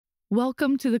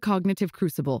Welcome to the Cognitive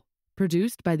Crucible,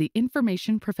 produced by the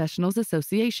Information Professionals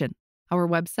Association. Our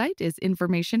website is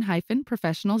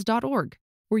information-professionals.org,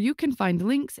 where you can find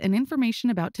links and information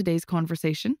about today's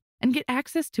conversation and get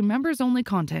access to members-only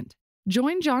content.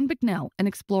 Join John Bicknell and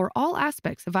explore all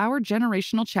aspects of our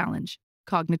generational challenge,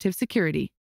 cognitive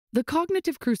security. The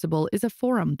Cognitive Crucible is a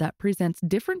forum that presents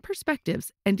different perspectives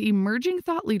and emerging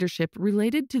thought leadership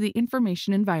related to the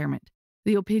information environment.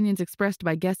 The opinions expressed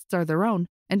by guests are their own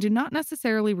and do not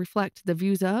necessarily reflect the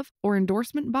views of or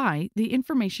endorsement by the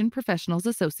Information Professionals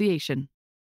Association.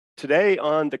 Today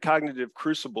on the Cognitive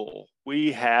Crucible,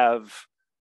 we have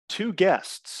two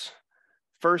guests.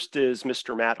 First is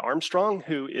Mr. Matt Armstrong,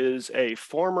 who is a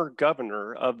former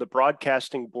governor of the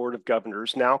Broadcasting Board of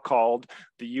Governors, now called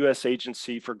the U.S.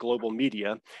 Agency for Global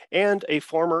Media, and a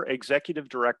former executive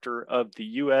director of the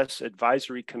U.S.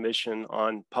 Advisory Commission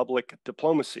on Public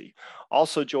Diplomacy.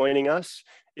 Also joining us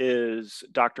is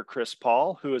Dr. Chris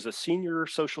Paul, who is a senior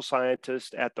social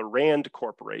scientist at the RAND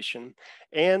Corporation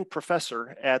and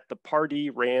professor at the Pardee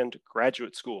RAND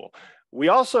Graduate School. We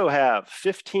also have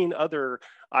 15 other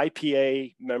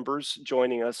IPA members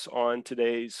joining us on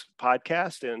today's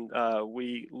podcast, and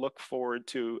we look forward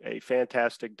to a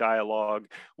fantastic dialogue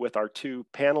with our two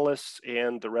panelists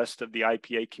and the rest of the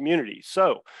IPA community.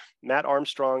 So, Matt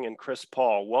Armstrong and Chris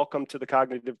Paul, welcome to the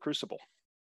Cognitive Crucible.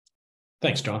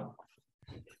 Thanks, John.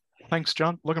 Thanks,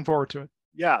 John. Looking forward to it.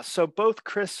 Yeah, so both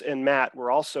Chris and Matt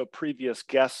were also previous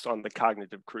guests on the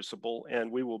Cognitive Crucible,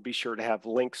 and we will be sure to have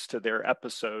links to their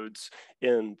episodes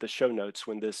in the show notes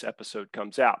when this episode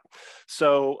comes out.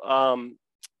 So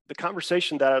the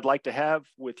conversation that I'd like to have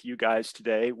with you guys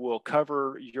today will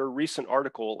cover your recent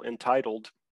article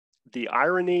entitled "The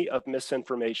Irony of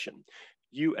Misinformation: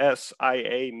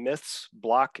 USIA Myths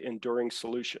Block Enduring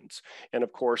Solutions." And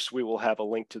of course, we will have a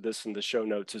link to this in the show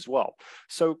notes as well.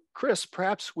 So Chris,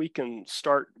 perhaps we can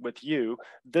start with you.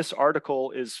 This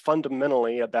article is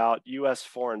fundamentally about US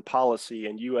foreign policy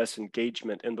and US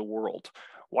engagement in the world.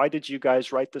 Why did you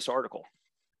guys write this article?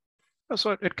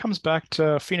 So it comes back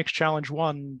to Phoenix Challenge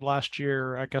 1 last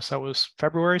year. I guess that was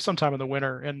February, sometime in the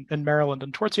winter in Maryland.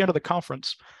 And towards the end of the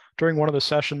conference, during one of the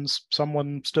sessions,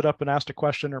 someone stood up and asked a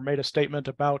question or made a statement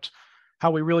about how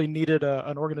we really needed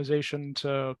an organization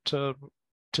to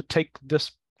take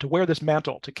this, to wear this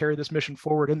mantle, to carry this mission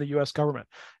forward in the U.S. government,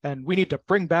 and we need to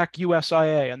bring back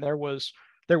USIA. And there was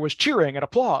cheering and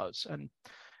applause, and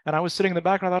I was sitting in the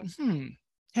back and I thought,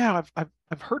 yeah,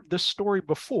 I've heard this story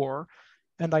before,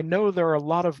 and I know there are a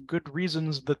lot of good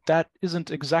reasons that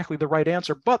isn't exactly the right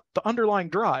answer, but the underlying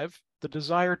drive, the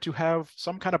desire to have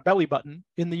some kind of belly button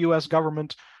in the US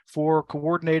government for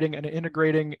coordinating and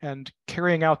integrating and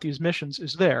carrying out these missions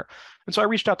is there. And so I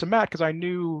reached out to Matt because I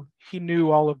knew he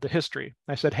knew all of the history.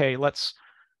 I said, hey, let's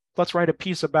write a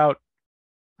piece about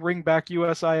bring back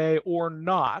USIA or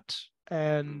not,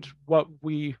 and what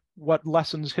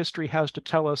lessons history has to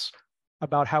tell us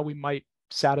about how we might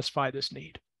satisfy this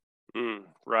need.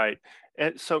 Right.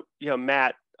 And so,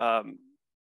 Matt,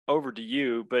 over to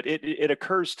you, but it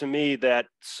occurs to me that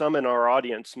some in our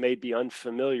audience may be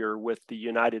unfamiliar with the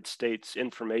United States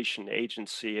Information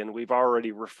Agency, and we've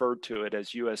already referred to it as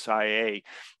USIA.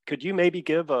 Could you maybe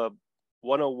give a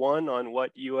 101 on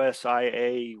what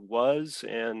USIA was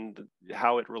and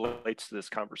how it relates to this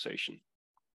conversation?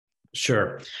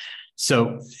 Sure.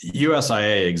 So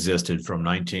USIA existed from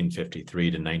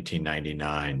 1953 to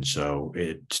 1999. So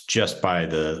it's just by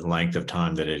the length of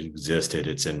time that it existed,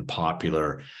 it's in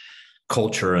popular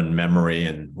culture and memory.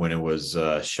 And when it was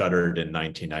shuttered in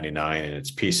 1999 and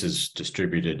its pieces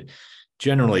distributed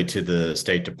generally to the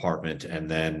State Department and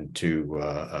then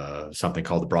to something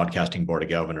called the Broadcasting Board of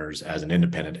Governors as an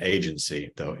independent agency,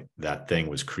 though that thing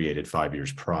was created 5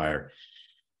 years prior.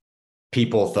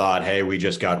 People thought, hey, we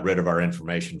just got rid of our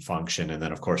information function. And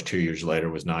then, of course, 2 years later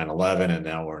was 9/11, and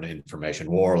now we're in an information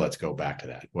war. Let's go back to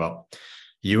that. Well,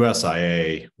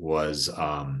 USIA was,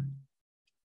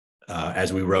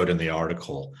 as we wrote in the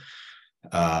article,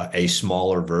 a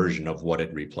smaller version of what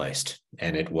it replaced.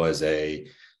 And it was a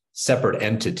separate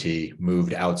entity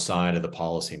moved outside of the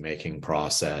policymaking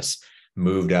process,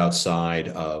 moved outside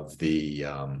of the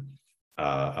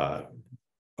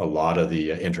a lot of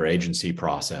the interagency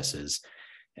processes.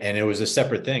 And it was a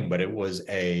separate thing, but it was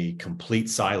a complete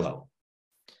silo.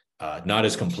 Not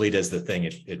as complete as the thing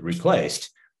it replaced,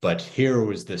 but here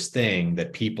was this thing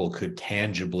that people could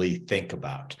tangibly think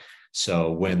about.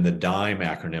 So when the DIME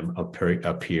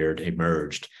acronym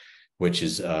emerged, which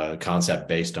is a concept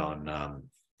based on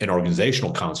an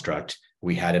organizational construct,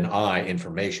 we had an I,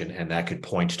 information, and that could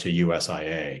point to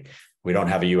USIA. We don't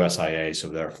have a USIA, so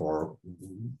therefore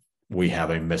we have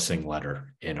a missing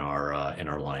letter in our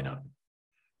lineup.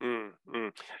 Mm-hmm.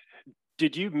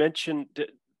 Did you mention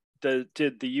did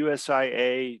the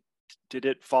USIA, did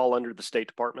it fall under the State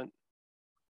Department?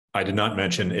 I did not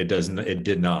mention it doesn't. It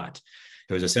did not.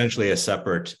 It was essentially a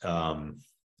separate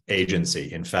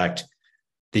agency. In fact,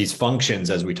 these functions,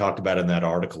 as we talked about in that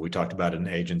article, we talked about an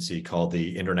agency called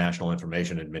the International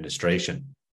Information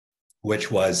Administration,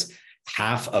 which was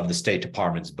half of the State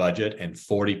Department's budget and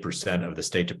 40% of the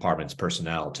State Department's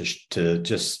personnel, to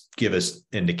just give us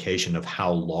indication of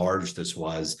how large this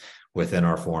was within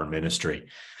our foreign ministry.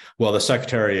 Well, the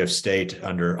Secretary of State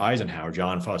under Eisenhower,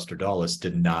 John Foster Dulles,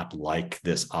 did not like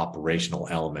this operational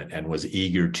element and was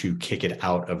eager to kick it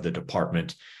out of the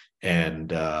department.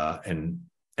 And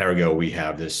ergo, we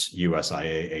have this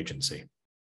USIA agency.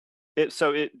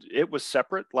 So it was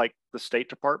separate, like the State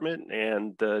Department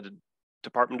and the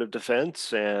Department of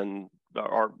Defense, and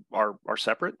are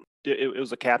separate. It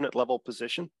was a cabinet level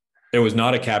position. It was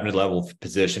not a cabinet level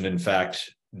position. In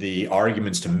fact, the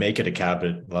arguments to make it a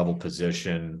cabinet level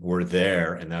position were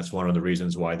there. And that's one of the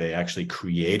reasons why they actually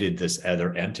created this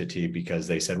other entity, because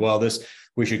they said, well,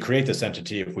 we should create this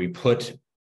entity if we put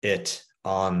it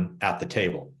at the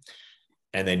table.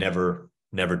 And they never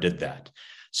did that.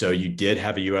 So you did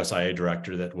have a USIA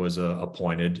director that was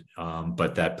appointed,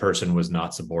 but that person was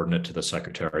not subordinate to the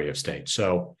Secretary of State.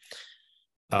 So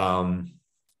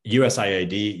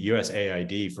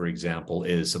USAID, for example,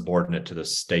 is subordinate to the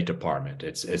State Department.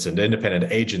 It's an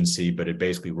independent agency, but it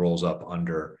basically rolls up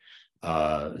under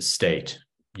state.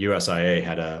 USIA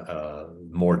had a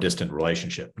more distant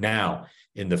relationship. Now,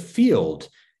 in the field,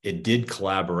 it did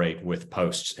collaborate with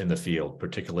posts in the field,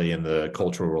 particularly in the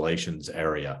cultural relations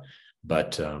area.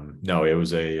 But no, it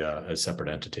was a separate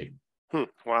entity.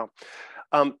 Wow.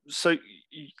 So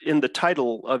in the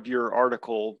title of your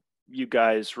article, you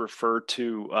guys refer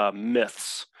to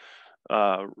myths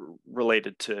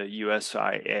related to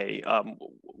USIA.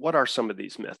 What are some of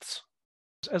these myths?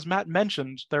 As Matt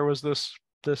mentioned, there was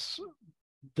this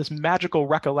magical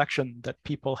recollection that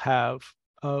people have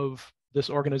of this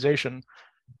organization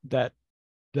that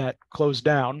closed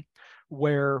down,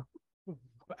 where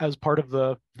as part of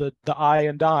the I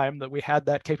and dime that we had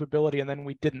that capability and then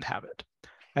we didn't have it.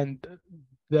 And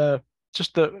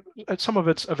some of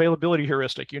its availability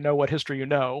heuristic, what history you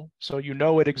know, so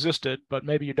it existed, but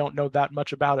maybe you don't know that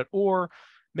much about it, or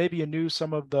maybe you knew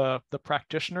some of the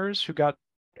practitioners who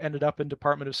ended up in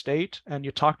Department of State, and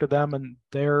you talk to them and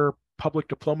their public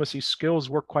diplomacy skills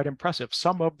were quite impressive.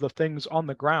 Some of the things on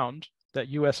the ground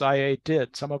that USIA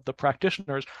did, some of the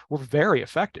practitioners were very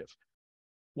effective.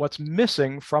 What's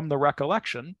missing from the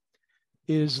recollection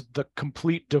is the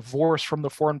complete divorce from the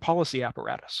foreign policy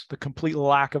apparatus, the complete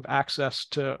lack of access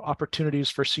to opportunities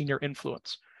for senior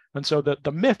influence. And so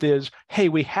the myth is, hey,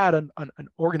 we had an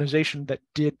organization that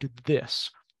did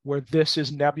this, where this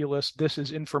is nebulous, this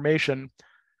is information,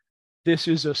 this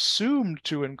is assumed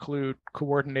to include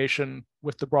coordination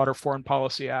with the broader foreign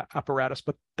policy apparatus,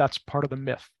 but that's part of the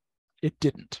myth. It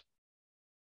didn't.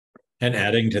 And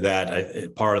adding to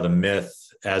that, part of the myth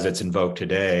as it's invoked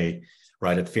today,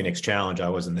 right at the Phoenix Challenge, I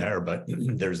wasn't there, but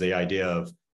there's the idea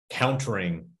of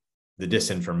countering the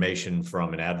disinformation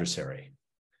from an adversary.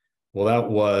 Well,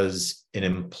 that was an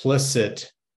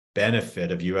implicit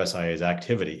benefit of USIA's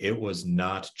activity. It was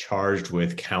not charged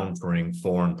with countering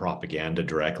foreign propaganda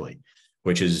directly,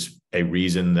 which is a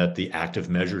reason that the Active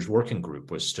Measures Working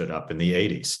Group was stood up in the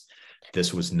 80s.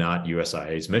 This was not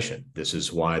USIA's mission. This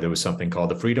is why there was something called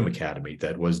the Freedom Academy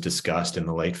that was discussed in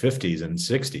the late 50s and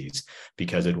 60s,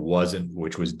 because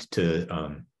which was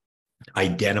to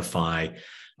identify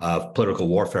political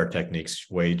warfare techniques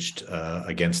waged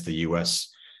against the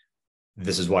U.S.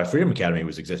 This is why Freedom Academy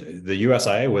was existing. The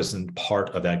USIA wasn't part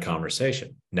of that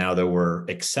conversation. Now, there were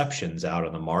exceptions out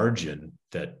on the margin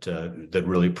that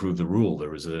really proved the rule. There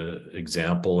was an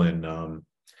example in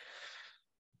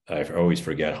I always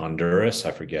forget, Honduras,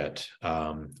 where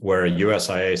a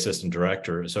USIA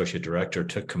associate director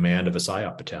took command of a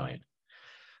PSYOP battalion.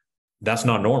 That's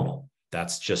not normal.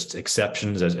 That's just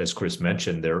exceptions. As Chris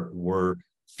mentioned, there were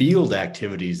field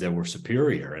activities that were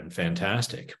superior and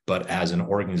fantastic, but as an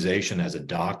organization, as a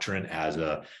doctrine, as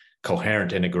a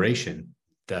coherent integration,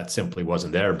 that simply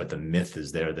wasn't there. But the myth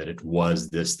is there that it was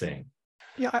this thing.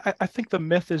 Yeah, I think the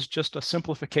myth is just a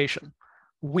simplification.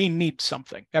 We need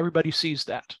something. Everybody sees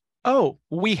that. Oh,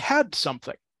 we had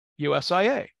something.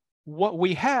 USIA. What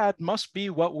we had must be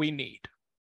what we need.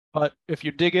 But if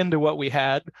you dig into what we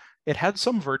had, it had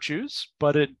some virtues,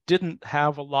 but it didn't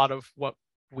have a lot of what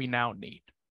we now need.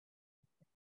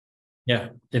 Yeah,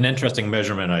 an interesting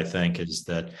measurement, I think, is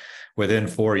that within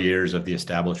 4 years of the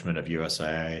establishment of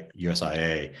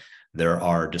USIA, There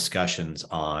are discussions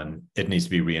on it needs to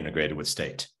be reintegrated with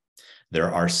state.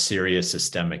 There are serious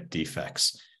systemic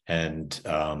defects. And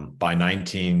by I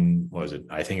think it was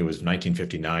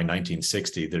 1959,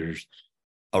 1960, there's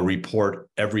a report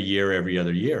every year, every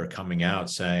other year coming out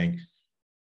saying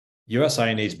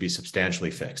USIA needs to be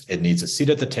substantially fixed. It needs a seat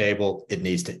at the table. It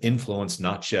needs to influence,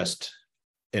 not just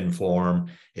inform.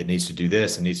 It needs to do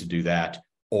this, it needs to do that,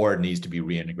 or it needs to be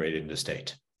reintegrated into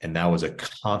state. And that was a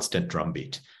constant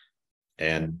drumbeat.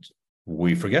 And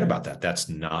we forget about that. That's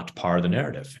not part of the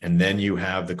narrative. And then you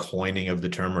have the coining of the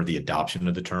term, or the adoption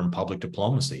of the term, public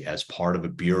diplomacy as part of a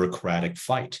bureaucratic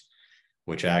fight,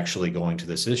 which actually, going to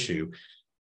this issue,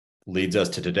 leads us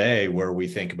to today, where we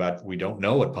think about, we don't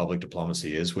know what public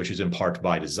diplomacy is, which is in part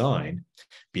by design,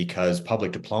 because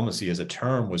public diplomacy as a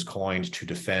term was coined to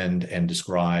defend and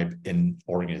describe an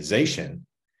organization,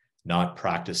 not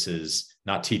practices,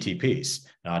 not TTPs,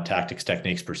 not tactics,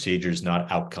 techniques, procedures,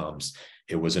 not outcomes.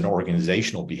 It was an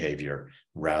organizational behavior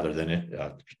rather than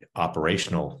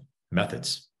operational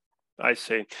methods. I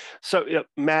see. So,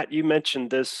 Matt, you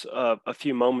mentioned this a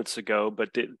few moments ago, but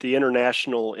the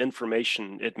International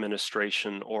Information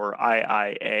Administration, or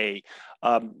IIA,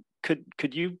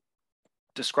 could you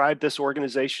describe this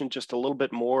organization just a little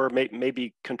bit more?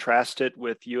 Maybe contrast it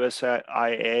with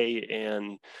USIA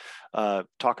and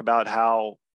talk about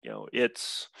how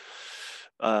its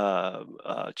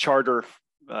charter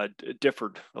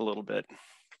differed a little bit.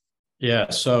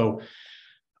 Yeah. So.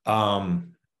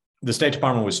 The State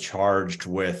Department was charged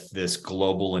with this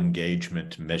global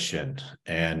engagement mission,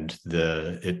 and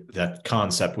that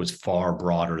concept was far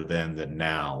broader then than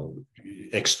now.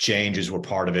 Exchanges were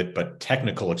part of it, but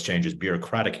technical exchanges,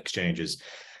 bureaucratic exchanges,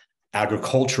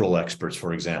 agricultural experts,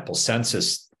 for example,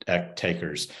 census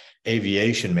takers,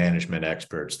 aviation management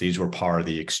experts, these were part of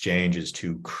the exchanges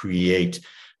to create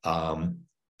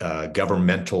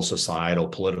governmental, societal,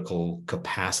 political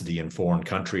capacity in foreign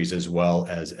countries, as well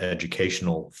as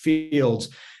educational fields,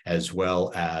 as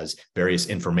well as various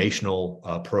informational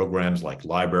programs like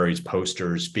libraries,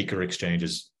 posters, speaker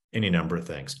exchanges, any number of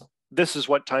things. This is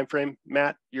what time frame,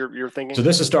 Matt, you're thinking? So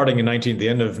this is starting in the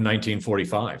end of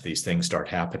 1945. These things start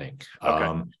happening.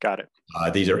 Okay, got it.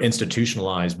 These are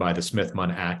institutionalized by the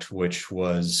Smith-Mundt Act, which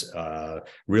was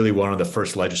really one of the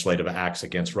first legislative acts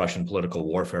against Russian political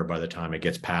warfare by the time it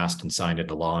gets passed and signed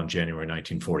into law in January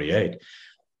 1948.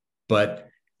 But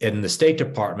in the State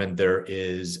Department, by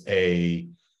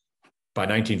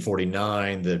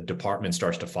 1949, the department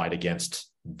starts to fight against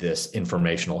this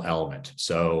informational element.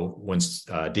 So when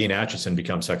Dean Acheson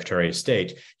becomes Secretary of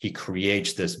State, he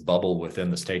creates this bubble within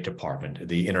the State Department,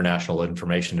 the International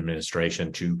Information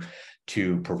Administration,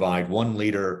 to provide one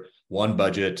leader, one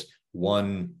budget,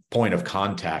 one point of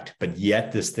contact, but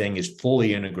yet this thing is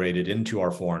fully integrated into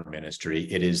our foreign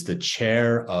ministry. It is the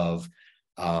chair of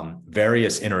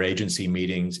various interagency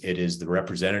meetings. It is the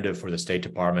representative for the State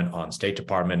Department on State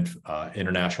Department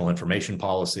international information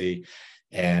policy,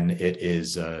 and it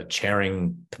is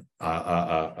chairing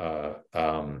what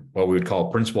we would call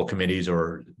principal committees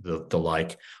or the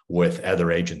like with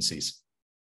other agencies.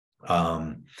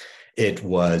 It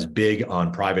was big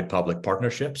on private-public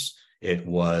partnerships. It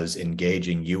was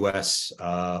engaging U.S.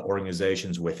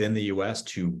 Organizations within the U.S.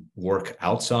 to work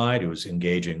outside. It was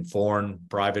engaging foreign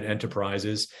private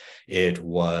enterprises. It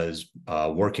was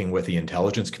working with the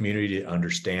intelligence community to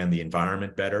understand the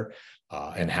environment better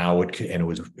and how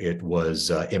it was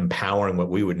empowering what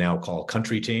we would now call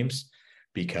country teams,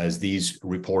 because these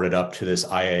reported up to this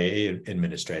IAA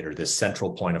administrator, this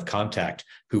central point of contact,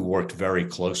 who worked very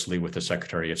closely with the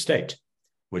Secretary of State,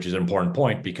 which is an important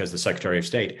point because the Secretary of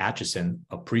State, Acheson,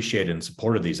 appreciated and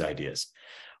supported these ideas.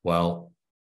 Well,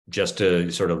 just to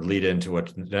sort of lead into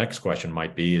what the next question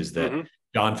might be, is that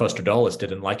John Foster Dulles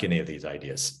didn't like any of these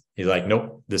ideas. He's like,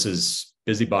 nope, this is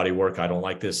busybody work. I don't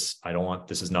like this.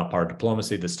 This is not part of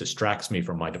diplomacy. This distracts me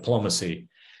from my diplomacy.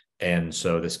 And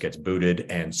so this gets booted,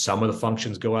 and some of the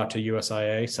functions go out to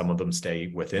USIA. Some of them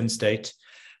stay within state.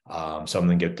 Some of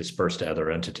them get dispersed to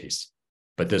other entities.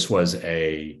 But this was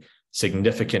a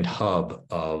significant hub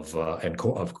of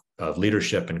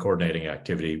leadership and coordinating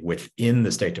activity within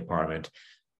the State Department.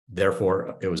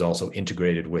 Therefore, it was also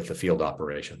integrated with the field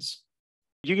operations.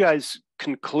 You guys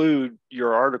conclude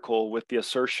your article with the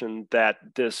assertion that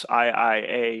this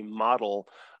IIA model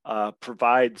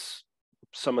provides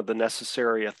some of the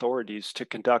necessary authorities to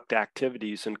conduct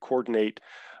activities and coordinate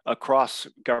across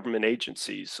government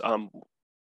agencies.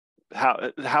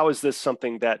 How is this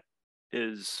something that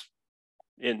is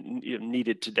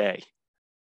needed today?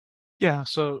 Yeah,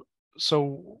 so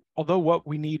although what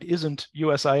we need isn't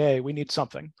USIA, we need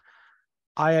something.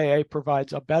 IIA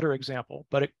provides a better example,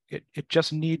 but it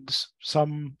just needs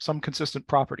some consistent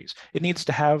properties. It needs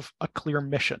to have a clear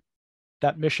mission.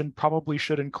 That mission probably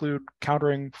should include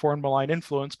countering foreign malign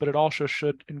influence, but it also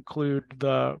should include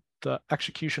the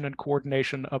execution and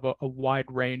coordination of a wide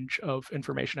range of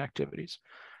information activities.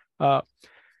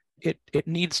 It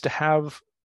needs to have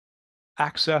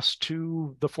access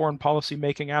to the foreign policy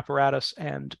making apparatus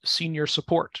and senior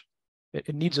support.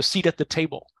 It needs a seat at the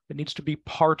table. It needs to be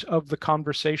part of the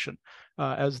conversation.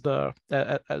 As the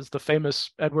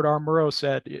famous Edward R. Murrow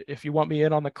said, if you want me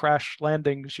in on the crash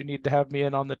landings, you need to have me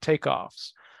in on the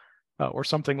takeoffs, or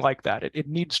something like that. It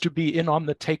needs to be in on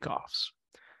the takeoffs.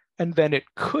 And then it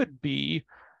could be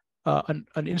an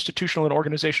institutional and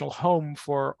organizational home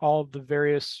for all of the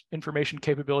various information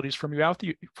capabilities from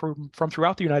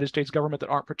throughout the United States government that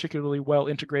aren't particularly well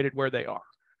integrated where they are.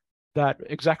 That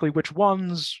exactly which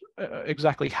ones,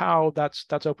 exactly how, that's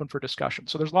open for discussion.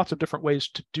 So there's lots of different ways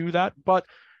to do that, but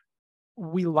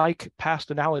we like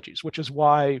past analogies, which is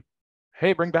why,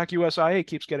 hey, bring back USIA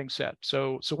keeps getting said.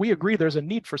 So we agree there's a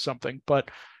need for something,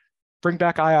 but bring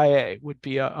back IIA would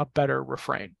be a better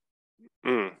refrain.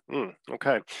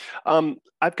 Okay.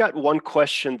 I've got one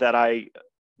question that I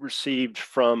received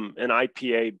from an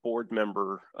IPA board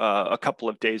member a couple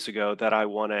of days ago that I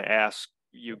want to ask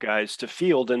you guys to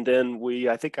field, and then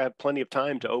I think I have plenty of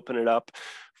time to open it up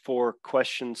for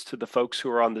questions to the folks who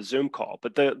are on the Zoom call.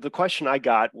 But the question I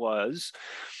got was,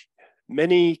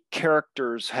 many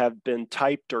characters have been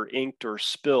typed or inked or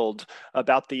spilled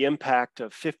about the impact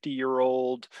of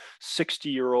 50-year-old,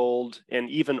 60-year-old, and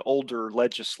even older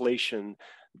legislation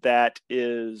that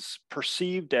is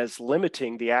perceived as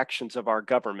limiting the actions of our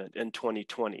government in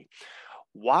 2020.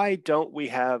 Why don't we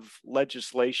have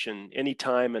legislation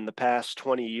anytime in the past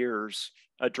 20 years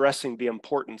addressing the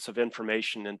importance of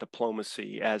information and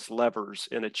diplomacy as levers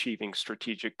in achieving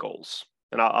strategic goals?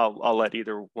 And I'll let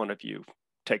either one of you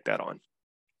take that on.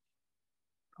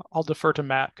 I'll defer to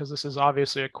Matt, because this is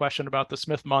obviously a question about the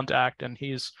Smith-Mundt Act, and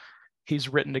he's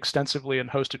written extensively and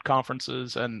hosted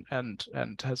conferences and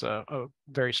has a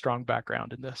very strong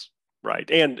background in this.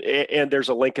 Right, and there's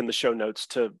a link in the show notes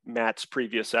to Matt's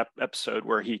previous episode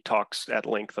where he talks at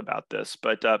length about this.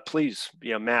 But please,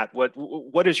 Matt,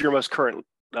 what is your most current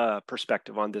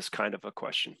perspective on this kind of a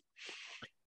question?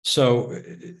 So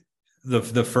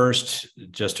the first,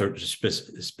 just to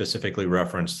specifically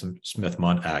reference the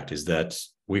Smith-Mundt Act, is that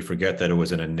we forget that it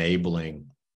was an enabling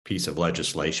piece of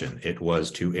legislation. It was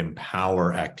to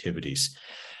empower activities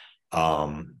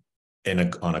on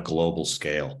a global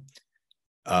scale.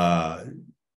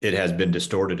 It has been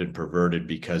distorted and perverted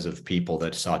because of people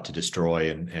that sought to destroy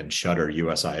and shutter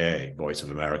USIA, Voice of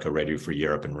America, Radio Free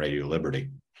Europe, and Radio Liberty.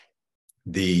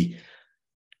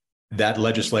 That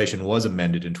legislation was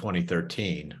amended in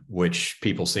 2013, which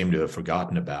people seem to have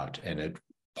forgotten about, and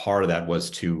part of that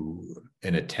was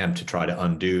an attempt to try to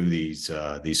undo these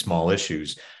small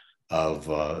issues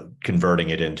of converting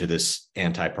it into this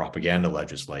anti-propaganda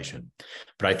legislation.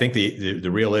 But I think the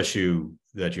real issue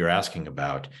that you're asking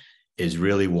about is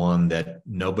really one that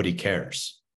nobody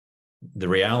cares. The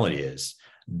reality is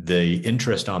the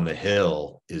interest on the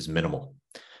Hill is minimal.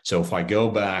 So if I go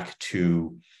back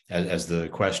to, as the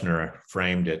questioner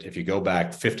framed it, if you go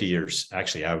back 50 years,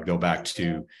 actually, I would go back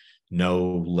to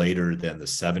no later than the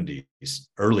 70s,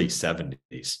 early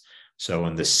 70s. So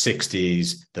in the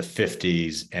 60s, the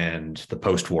 50s, and the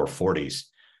post-war 40s,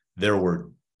 there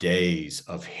were days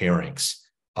of hearings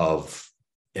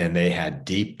and they had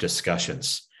deep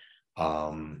discussions.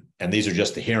 And these are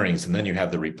just the hearings. And then you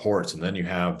have the reports, and then you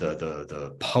have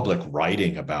the public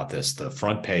writing about this, the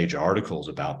front page articles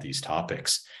about these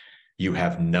topics. You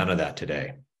have none of that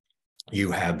today.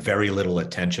 You have very little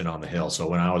attention on the Hill. So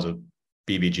when I was a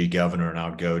BBG governor and I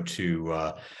would go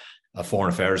to a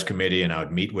foreign affairs committee and I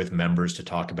would meet with members to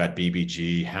talk about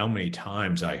BBG, how many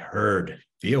times I heard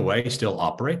VOA still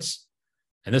operates?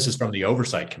 And this is from the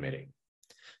oversight committee.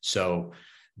 So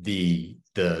the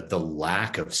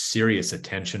lack of serious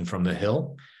attention from the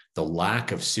Hill, the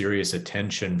lack of serious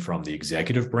attention from the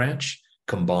executive branch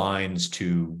combines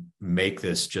to make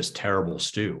this just terrible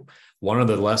stew. One of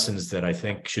the lessons that I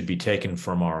think should be taken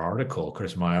from our article,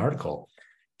 Chris, my article,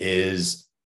 is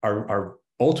our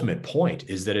ultimate point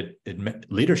is that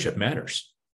leadership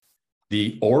matters.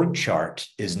 The org chart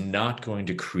is not going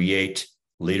to create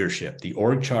leadership. The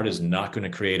org chart is not going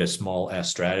to create a small S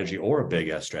strategy or a big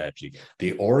S strategy.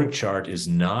 The org chart is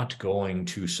not going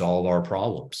to solve our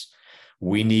problems.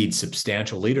 We need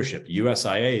substantial leadership.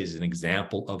 USIA is an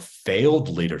example of failed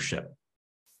leadership.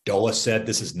 Dulles said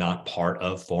this is not part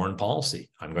of foreign policy.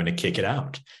 I'm going to kick it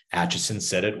out. Atchison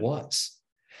said it was.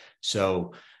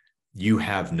 So you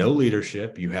have no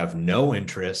leadership, you have no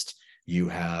interest, you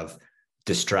have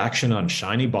distraction on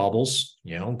shiny baubles,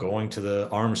 going to the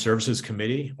Armed Services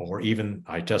Committee, or even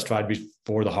I testified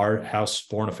before the House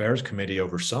Foreign Affairs Committee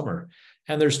over summer,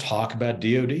 and there's talk about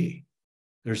DOD.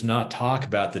 There's not talk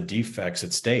about the defects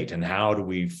at state and how do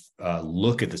we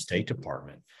look at the State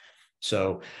Department.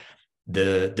 So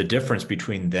the difference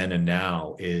between then and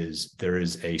now is there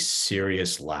is a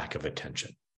serious lack of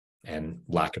attention and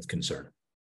lack of concern.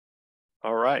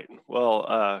 All right.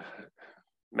 Well,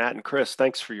 Matt and Chris,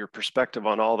 thanks for your perspective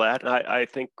on all that. I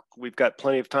think we've got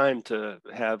plenty of time to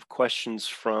have questions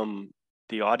from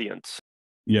the audience.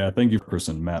 Yeah, thank you, Chris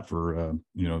and Matt, for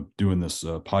doing this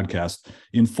podcast.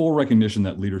 In full recognition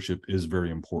that leadership is very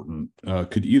important,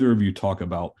 could either of you talk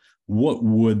about what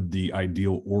would the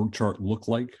ideal org chart look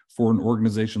like for an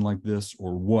organization like this,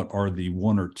 or what are the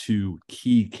one or two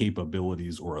key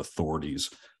capabilities or authorities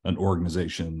an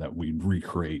organization that we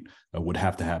recreate would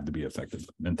have to be effective?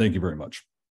 And thank you very much.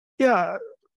 Yeah.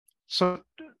 So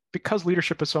because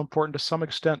leadership is so important, to some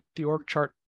extent, the org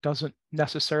chart doesn't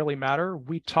necessarily matter.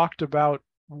 We talked about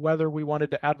whether we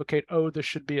wanted to advocate, this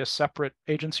should be a separate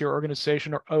agency or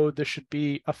organization, or, this should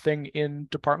be a thing in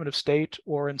Department of State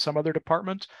or in some other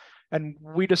department. And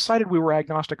we decided we were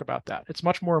agnostic about that. It's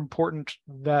much more important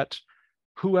that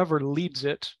whoever leads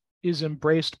it is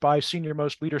embraced by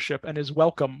senior-most leadership and is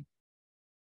welcome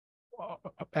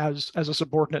as a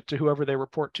subordinate to whoever they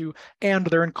report to, and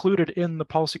they're included in the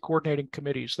policy coordinating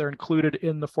committees. They're included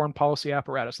in the foreign policy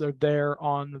apparatus. They're there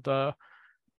on the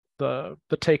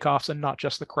takeoffs and not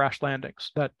just the crash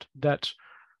landings. That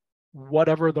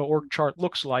whatever the org chart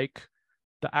looks like,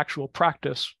 the actual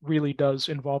practice really does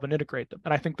involve and integrate them.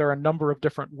 And I think there are a number of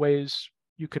different ways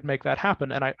you could make that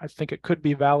happen. And I think it could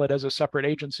be valid as a separate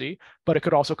agency, but it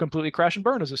could also completely crash and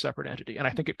burn as a separate entity. And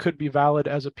I think it could be valid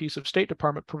as a piece of State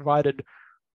Department, provided,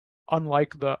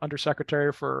 unlike the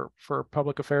Undersecretary for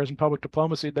Public Affairs and Public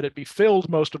Diplomacy, that it be filled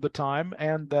most of the time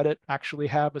and that it actually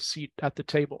have a seat at the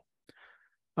table.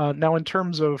 Now, in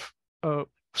terms of, so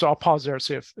I'll pause there and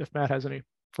see if Matt has any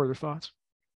further thoughts.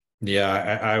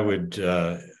 Yeah, I would,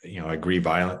 agree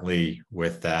violently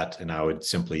with that. And I would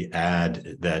simply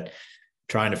add that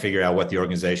trying to figure out what the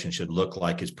organization should look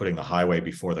like is putting the highway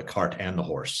before the cart and the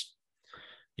horse.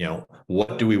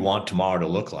 What do we want tomorrow to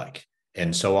look like?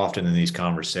 And so often in these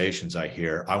conversations, I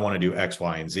hear, I want to do X,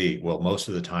 Y, and Z. Well, most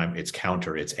of the time it's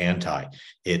counter, it's anti,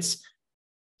 it's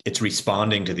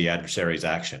responding to the adversary's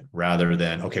action rather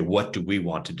than, okay, what do we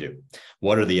want to do?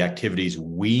 What are the activities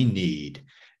we need?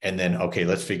 And then, okay,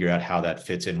 let's figure out how that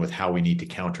fits in with how we need to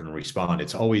counter and respond.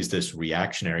 It's always this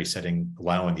reactionary setting,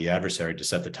 allowing the adversary to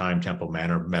set the time, tempo,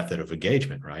 manner, method of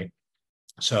engagement, right?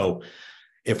 So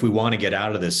if we want to get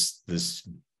out of this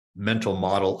mental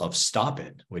model of stop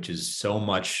it, which is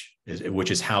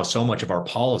how so much of our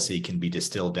policy can be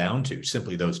distilled down to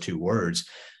simply those two words,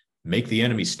 make the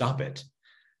enemy stop it.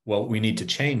 Well, we need to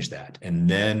change that. And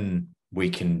then we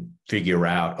can figure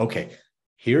out, okay,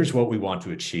 here's what we want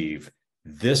to achieve.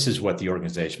 This is what the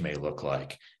organization may look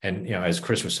like. And, as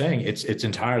Chris was saying, it's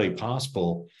entirely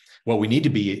possible. What we need to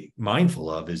be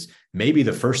mindful of is maybe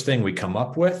the first thing we come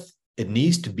up with, it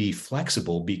needs to be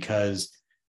flexible, because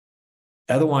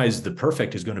otherwise the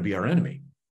perfect is going to be our enemy.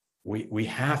 We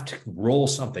have to roll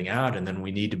something out, and then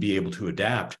we need to be able to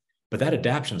adapt. But that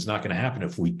adaptation is not going to happen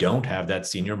if we don't have that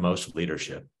senior most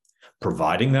leadership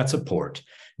providing that support,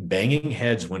 banging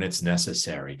heads when it's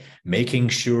necessary, making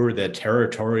sure that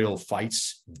territorial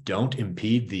fights don't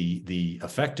impede the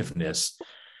effectiveness.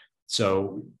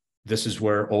 So this is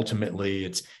where ultimately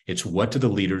it's what do the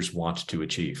leaders want to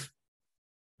achieve?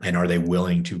 And are they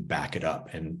willing to back it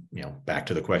up? And, back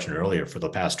to the question earlier, for the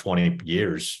past 20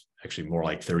 years, actually more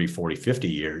like 30, 40, 50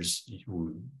 years,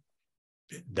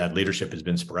 that leadership has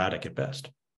been sporadic at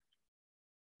best.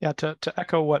 Yeah, to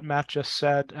echo what Matt just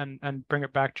said and bring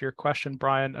it back to your question,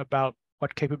 Brian, about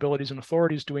what capabilities and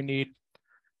authorities do we need,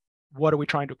 what are we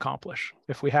trying to accomplish?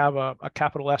 If we have a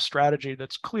capital S strategy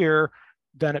that's clear,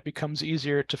 then it becomes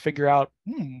easier to figure out,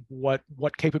 what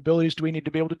capabilities do we need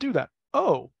to be able to do that?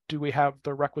 Do we have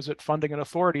the requisite funding and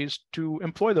authorities to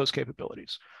employ those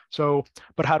capabilities? So,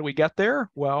 but how do we get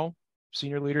there? Well,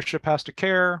 senior leadership has to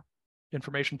care.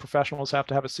 Information professionals have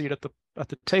to have a seat at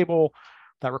the table.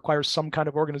 That requires some kind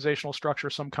of organizational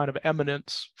structure, some kind of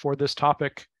eminence for this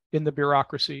topic in the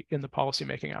bureaucracy, in the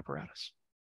policymaking apparatus.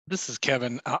 This is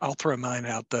Kevin. I'll throw mine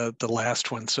out, the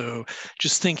last one. So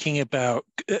just thinking about,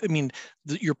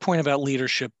 your point about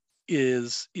leadership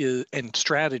is and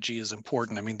strategy is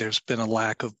important. There's been a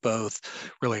lack of both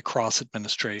really across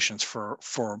administrations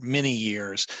for many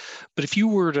years. But if you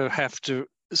were to have to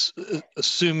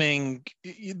assuming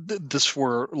this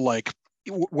were like,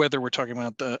 whether we're talking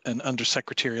about an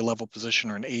undersecretary level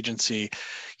position or an agency,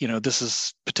 this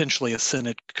is potentially a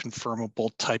Senate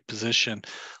confirmable type position.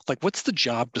 Like, what's the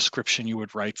job description you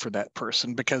would write for that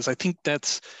person? Because I think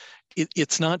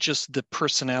it's not just the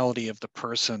personality of the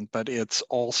person, but it's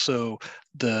also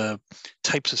the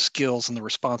types of skills and the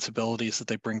responsibilities that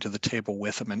they bring to the table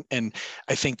with them. And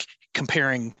I think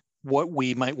comparing what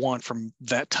we might want from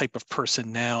that type of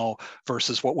person now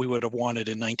versus what we would have wanted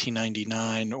in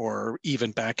 1999 or even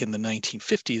back in the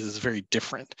 1950s is very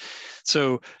different.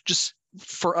 So just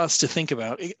for us to think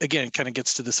about, again, it kind of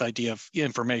gets to this idea of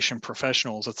information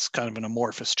professionals. It's kind of an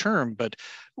amorphous term, but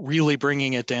really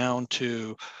bringing it down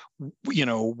to,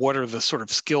 what are the sort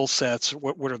of skill sets,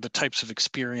 what are the types of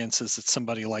experiences that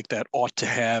somebody like that ought to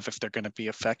have if they're going to be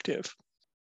effective?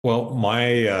 Well,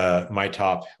 my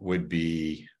top would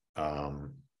be,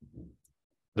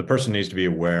 the person needs to be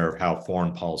aware of how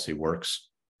foreign policy works.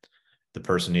 The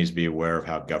person needs to be aware of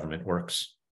how government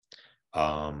works.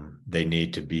 They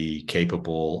need to be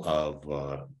capable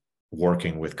of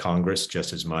working with Congress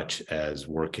just as much as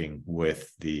working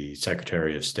with the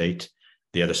Secretary of State,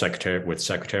 the other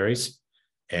secretaries,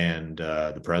 and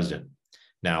the president.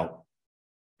 Now,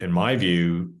 in my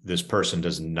view, this person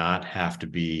does not have to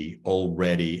be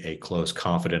already a close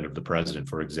confidant of the president.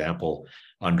 For example,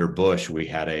 under Bush, we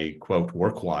had a, quote,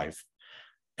 work wife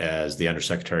as the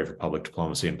Undersecretary for Public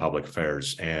Diplomacy and Public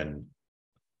Affairs, and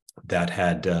that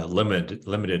had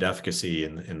limited efficacy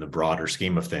in the broader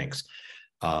scheme of things.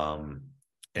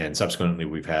 And subsequently,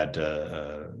 we've had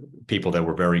people that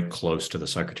were very close to the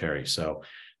secretary. So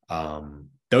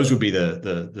those would be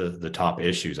the top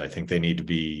issues. I think they need to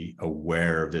be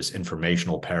aware of this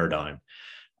informational paradigm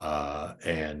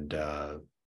and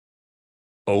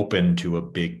open to a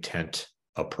big tent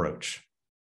approach.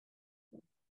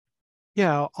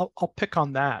 Yeah, I'll pick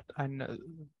on that. And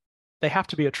they have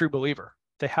to be a true believer.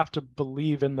 They have to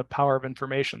believe in the power of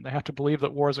information. They have to believe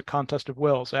that war is a contest of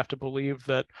wills. They have to believe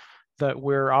that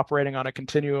we're operating on a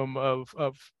continuum of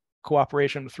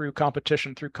cooperation through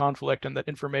competition, through conflict, and that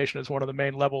information is one of the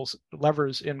main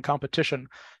levers in competition.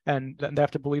 And they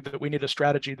have to believe that we need a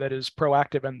strategy that is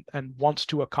proactive and wants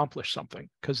to accomplish something,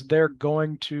 because they're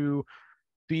going to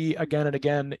be again and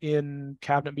again in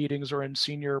cabinet meetings or in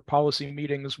senior policy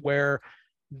meetings where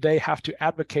they have to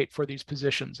advocate for these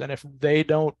positions. And if they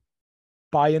don't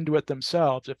buy into it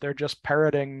themselves, if they're just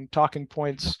parroting talking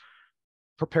points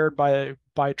prepared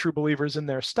by true believers in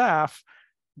their staff,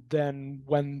 then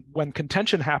when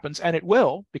contention happens, and it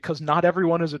will, because not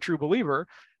everyone is a true believer,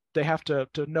 they have to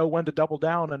know when to double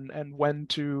down and when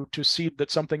to cede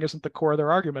that something isn't the core of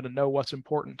their argument and know what's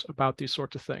important about these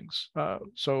sorts of things.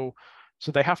 So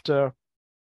they have to,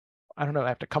 I don't know, they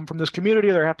have to come from this community,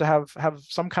 or they have to have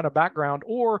some kind of background,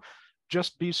 or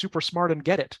just be super smart and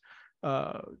get it.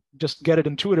 Just get it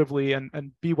intuitively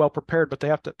and be well prepared, but they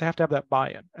have to have that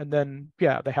buy-in. And then,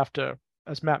 yeah, they have to,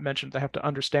 as Matt mentioned, they have to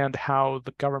understand how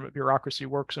the government bureaucracy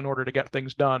works in order to get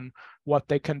things done, what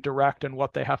they can direct and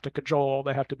what they have to cajole.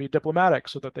 They have to be diplomatic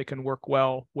so that they can work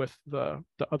well with the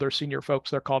other senior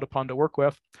folks they're called upon to work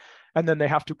with. And then they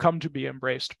have to come to be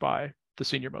embraced by the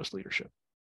senior-most leadership.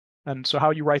 And so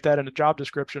how you write that in a job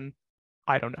description,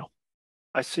 I don't know.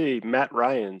 I see Matt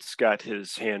Ryan's got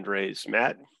his hand raised.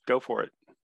 Matt, go for it.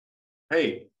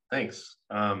 Hey, thanks.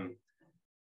 How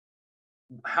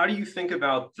do you think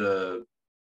about the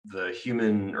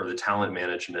human or the talent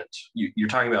management? You're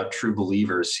talking about true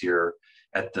believers here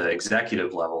at the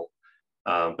executive level,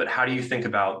 but how do you think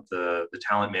about the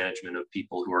talent management of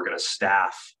people who are going to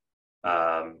staff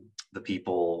the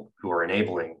people who are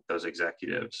enabling those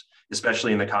executives,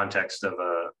 especially in the context of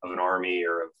an army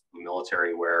or of a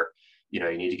military where you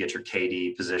need to get your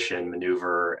KD position,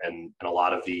 maneuver, and a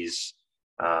lot of these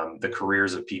the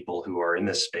careers of people who are in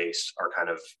this space are kind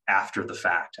of after the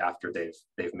fact, after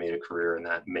they've made a career in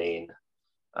that main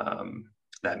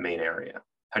area.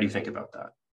 How do you think about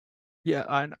that?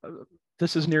 Yeah,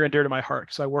 this is near and dear to my heart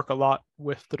because I work a lot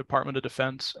with the Department of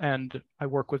Defense, and I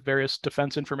work with various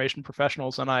defense information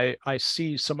professionals, and I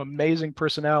see some amazing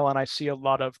personnel, and I see a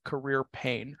lot of career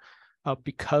pain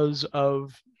because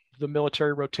of the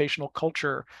military rotational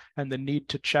culture and the need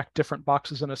to check different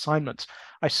boxes and assignments.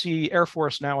 I see Air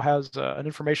Force now has an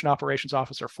information operations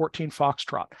officer, 14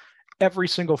 Foxtrot. Every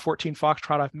single 14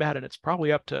 Foxtrot I've met, and it's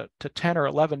probably up to 10 or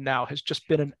 11 now, has just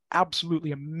been an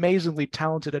absolutely amazingly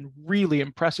talented and really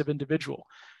impressive individual.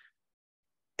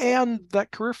 And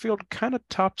that career field kind of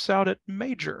tops out at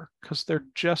major because there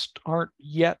just aren't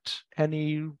yet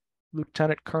any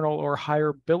lieutenant colonel or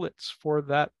higher billets for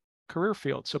that career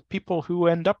field. So people who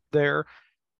end up there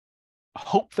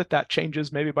hope that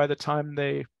changes maybe by the time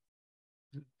they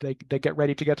get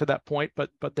ready to get to that point,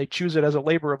 but they choose it as a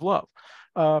labor of love.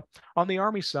 On the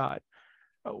Army side,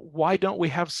 why don't we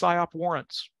have PSYOP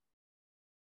warrants?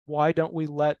 Why don't we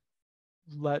let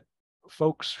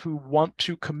folks who want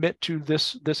to commit to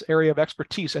this area of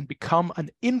expertise and become an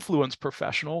influence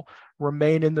professional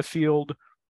remain in the field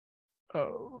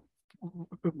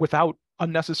without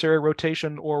unnecessary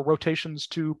rotation or rotations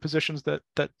to positions that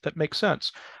make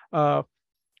sense?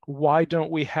 Why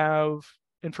don't we have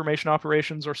information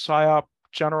operations or PSYOP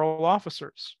general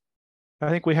officers? I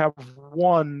think we have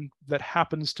one that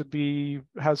happens to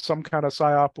has some kind of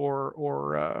PSYOP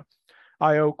or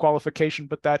IO qualification,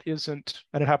 but that isn't,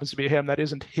 and it happens to be him, that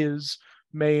isn't his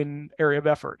main area of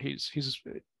effort.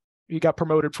 He got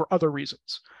promoted for other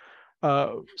reasons.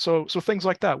 So things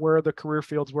like that. Where are the career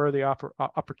fields? Where are the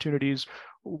opportunities?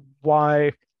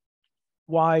 Why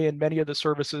in many of the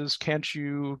services can't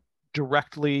you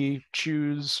directly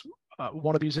choose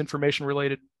one of these information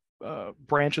related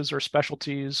branches or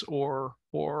specialties or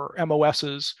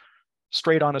MOSs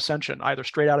straight on ascension, either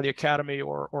straight out of the academy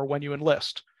or when you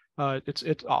enlist?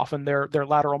 It's often their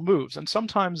lateral moves, and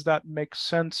sometimes that makes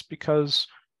sense because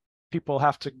people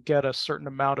have to get a certain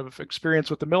amount of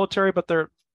experience with the military, but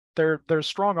there's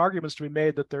strong arguments to be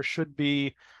made that there should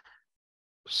be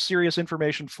serious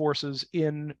information forces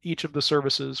in each of the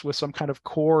services with some kind of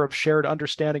core of shared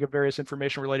understanding of various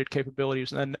information related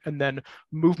capabilities, and then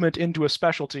movement into a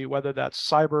specialty, whether that's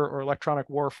cyber or electronic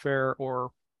warfare or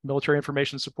military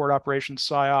information support operations,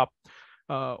 PSYOP,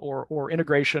 or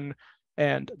integration,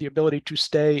 and the ability to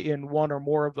stay in one or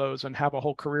more of those and have a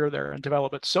whole career there and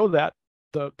develop it, so that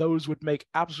those would make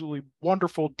absolutely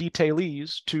wonderful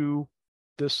detailees to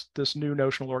this new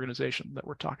notional organization that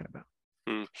we're talking about.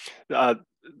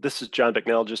 This is John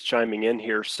Bicknell just chiming in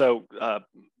here. So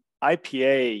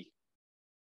IPA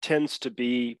tends to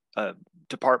be a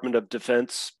Department of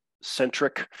Defense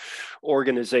centric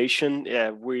organization.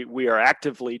 We are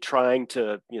actively trying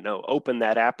to open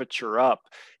that aperture up,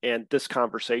 and this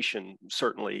conversation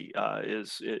certainly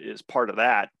is part of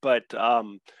that. But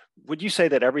would you say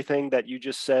that everything that you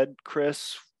just said,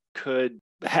 Chris, could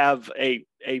have a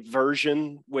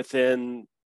version within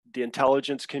the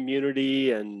intelligence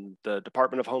community and the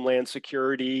Department of Homeland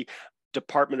Security,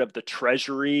 Department of the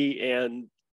Treasury, and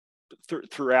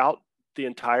throughout the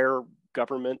entire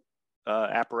government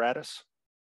apparatus?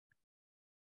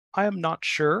 I am not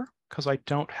sure, because I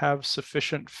don't have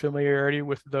sufficient familiarity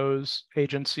with those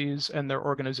agencies and their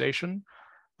organization.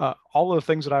 All of the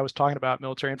things that I was talking about,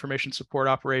 military information support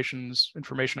operations,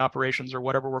 information operations, or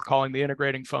whatever we're calling the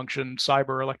integrating function,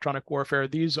 cyber, electronic warfare,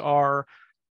 these are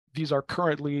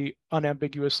currently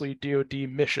unambiguously DoD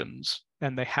missions,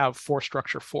 and they have force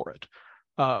structure for it.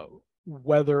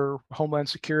 Whether Homeland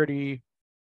Security,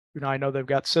 I know they've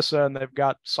got CISA and they've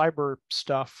got cyber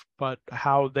stuff, but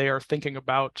how they are thinking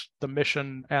about the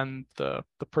mission and the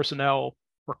personnel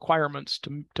requirements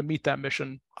to meet that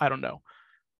mission, I don't know.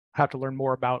 I have to learn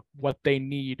more about what they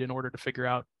need in order to figure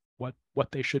out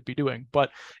what they should be doing. But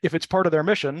if it's part of their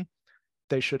mission,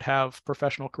 they should have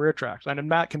professional career tracks. And then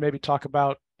Matt can maybe talk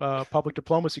about public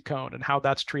diplomacy code and how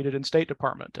that's treated in State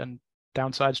Department and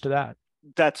downsides to that.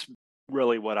 That's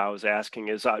really what I was asking,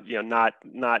 is not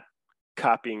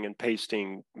copying and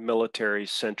pasting military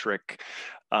centric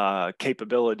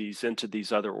capabilities into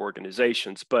these other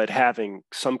organizations, but having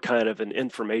some kind of an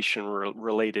information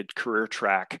related career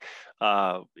track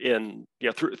throughout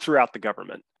the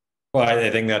government. Well, I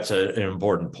think that's an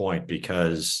important point,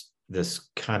 because this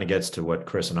kind of gets to what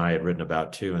Chris and I had written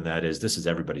about too, and that is, this is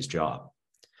everybody's job.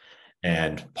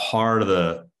 And part of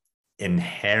the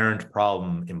inherent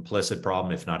problem, implicit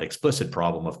problem, if not explicit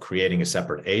problem, of creating a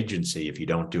separate agency, if you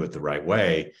don't do it the right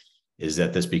way, is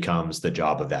that this becomes the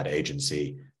job of that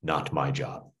agency, not my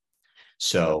job.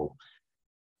 So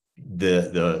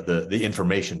the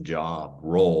information job,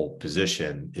 role,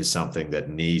 position is something that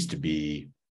needs to be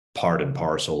part and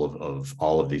parcel of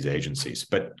all of these agencies.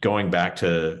 But going back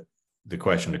to the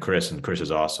question to Chris and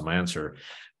Chris's awesome answer,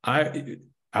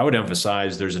 I would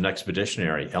emphasize there's an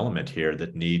expeditionary element here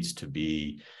that needs to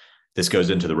be, this goes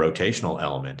into the rotational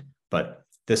element, but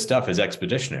this stuff is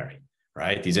expeditionary,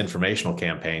 right? These informational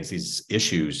campaigns, these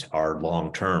issues are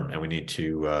long-term, and we need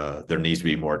to, there needs to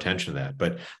be more attention to that.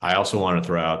 But I also want to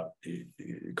throw out,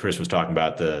 Chris was talking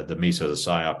about the MISO, the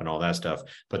PSYOP and all that stuff,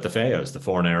 but the FAOs, the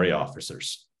foreign area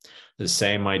officers, the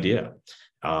same idea.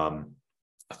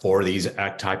 For these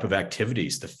type of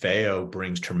activities, the FAO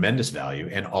brings tremendous value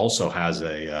and also has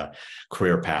a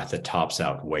career path that tops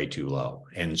out way too low.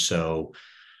 And so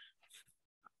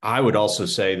I would also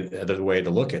say the way to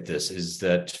look at this is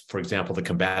that, for example, the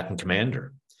combatant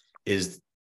commander Is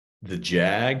the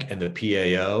JAG and the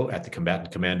PAO at the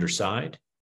combatant commander side?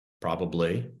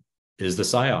 Probably. Is the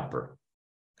PSYOPer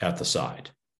at the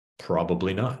side?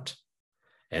 Probably not.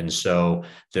 And so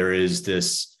there is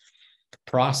this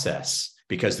process,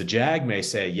 because the JAG may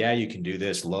say, yeah, you can do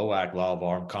this. LOAC, law of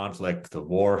armed conflict, the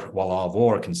law of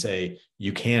war can say,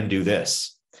 you can do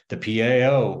this. The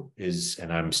PAO is,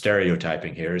 and I'm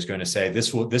stereotyping here, is going to say,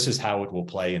 this is how it will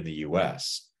play in the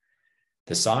US.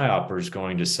 The PSYOPer is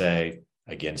going to say,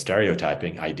 again,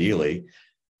 stereotyping, ideally,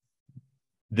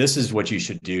 this is what you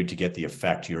should do to get the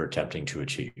effect you're attempting to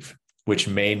achieve, which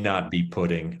may not be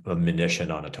putting a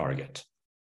munition on a target.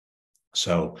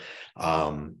 So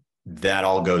that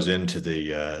all goes into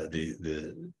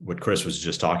the what Chris was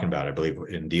just talking about, I believe,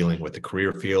 in dealing with the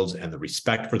career fields and the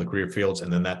respect for the career fields.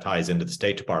 And then that ties into the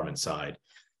State Department side,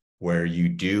 where you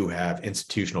do have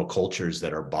institutional cultures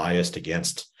that are biased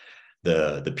against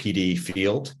the PD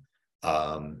field.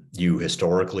 You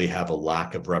historically have a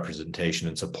lack of representation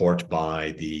and support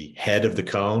by the head of the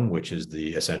cone, which is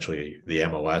essentially the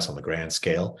MOS on the grand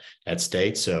scale at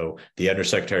state. So the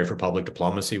Undersecretary for Public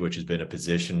Diplomacy, which has been a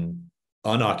position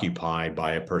unoccupied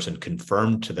by a person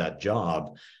confirmed to that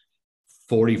job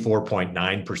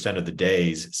 44.9% of the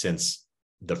days since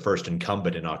the first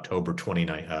incumbent in October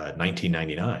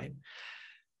 1999.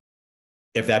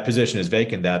 If that position is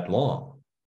vacant that long,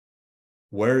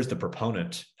 where's the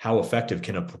proponent? How effective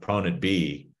can a proponent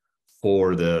be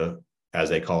for the, as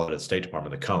they call it at State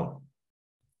Department, the cone?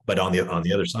 But on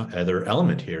the other side, other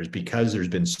element here is because there's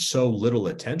been so little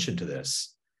attention to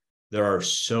this, there are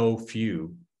so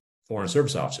few Foreign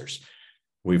Service officers.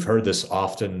 We've heard this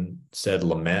often said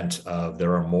lament of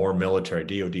there are more military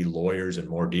DOD lawyers and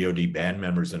more DOD band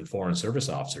members than Foreign Service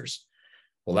officers.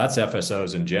 Well, that's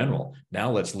FSOs in general. Now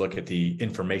let's look at the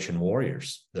information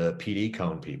warriors, the PD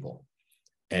cone people.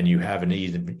 And you have an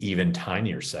even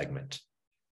tinier segment.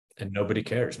 And nobody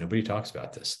cares. Nobody talks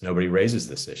about this. Nobody raises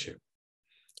this issue.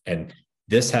 And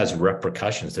this has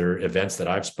repercussions. There are events that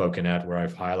I've spoken at where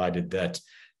I've highlighted that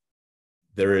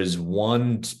there is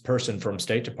one person from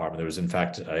State Department. There was, in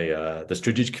fact, the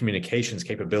Strategic Communications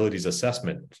Capabilities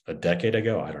Assessment a decade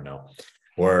ago, I don't know,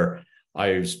 where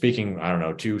I was speaking,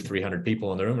 200-300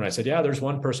 people in the room. And I said, yeah, there's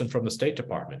one person from the State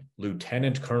Department,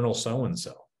 Lieutenant Colonel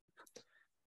so-and-so.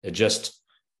 It just,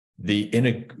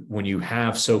 when you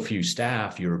have so few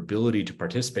staff, your ability to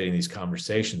participate in these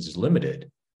conversations is limited,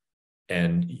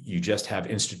 and you just have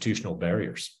institutional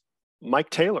barriers.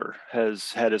 Mike Taylor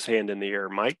has had his hand in the air.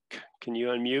 Mike, can you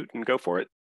unmute and go for it?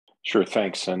 Sure,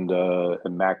 thanks. And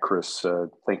Matt, Chris,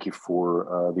 thank you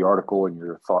for the article and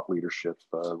your thought leadership,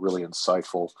 really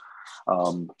insightful.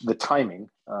 The timing,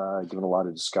 given a lot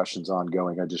of discussions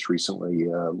ongoing, I just recently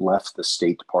left the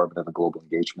State Department and the Global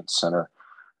Engagement Center.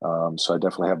 So I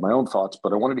definitely have my own thoughts,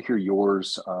 but I wanted to hear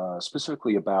yours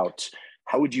specifically about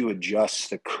how would you adjust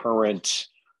the current,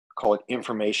 call it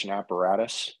information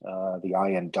apparatus, the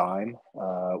IN dime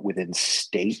within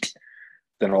state,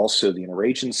 then also the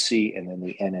interagency, and then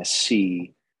the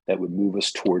NSC that would move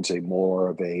us towards a more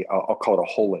of a, I'll call it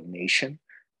a whole of nation,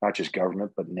 not just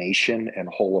government, but nation and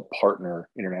whole of partner,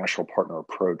 international partner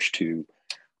approach to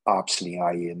ops in the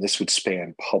IE. And this would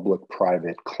span public,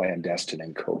 private, clandestine,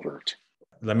 and covert.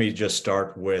 Let me just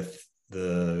start with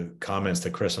the comments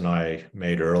that Chris and I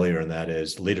made earlier, and that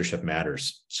is leadership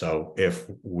matters. So if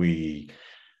we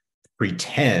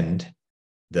pretend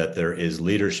that there is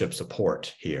leadership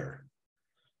support here,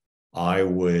 I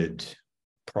would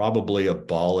probably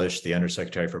abolish the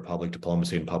Undersecretary for Public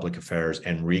Diplomacy and Public Affairs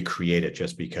and recreate it,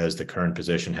 just because the current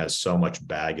position has so much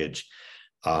baggage,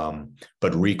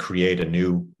 but recreate a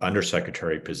new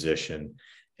Undersecretary position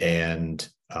and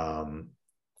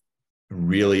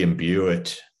really imbue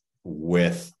it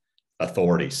with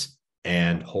authorities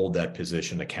and hold that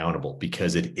position accountable,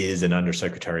 because it is an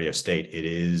Undersecretary of State. It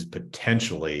is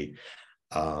potentially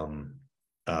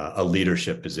a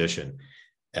leadership position.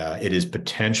 It is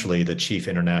potentially the Chief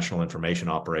International Information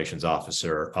Operations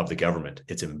Officer of the government.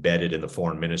 It's embedded in the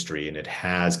Foreign Ministry, and it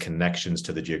has connections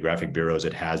to the geographic bureaus.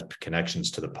 It has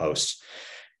connections to the posts.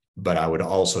 But I would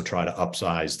also try to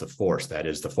upsize the force, that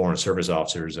is the Foreign Service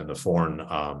officers and the foreign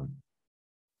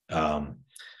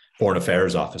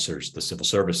affairs officers, the civil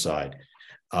service side.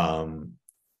 And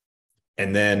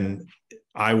then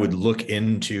I would look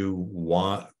into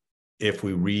what, if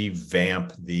we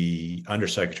revamp the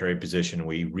Undersecretary position,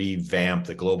 we revamp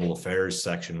the Global Affairs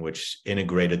section, which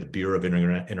integrated the Bureau of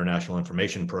International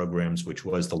Information Programs, which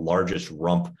was the largest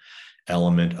rump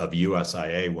element of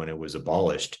USIA when it was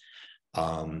abolished,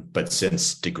 but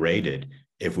since degraded.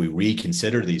 If we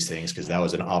reconsider these things, because that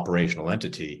was an operational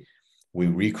entity, we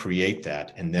recreate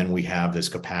that, and then we have this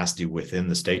capacity within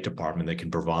the State Department that can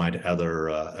provide other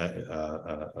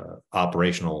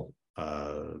operational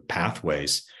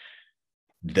pathways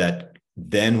that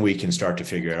then we can start to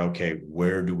figure out, okay,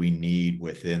 where do we need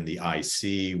within the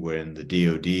IC, within the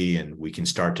DoD, and we can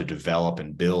start to develop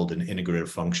and build an integrative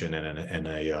function and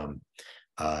a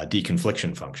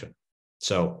deconfliction function.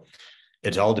 So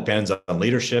it all depends on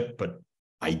leadership, but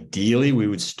ideally we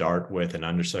would start with an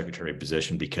undersecretary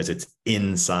position because it's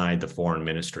inside the foreign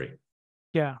ministry.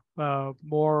 Yeah,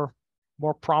 more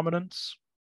prominence,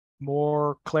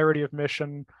 more clarity of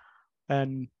mission,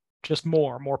 and just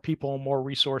more people, more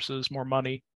resources, more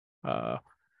money.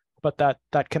 But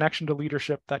that connection to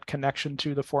leadership, that connection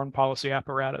to the foreign policy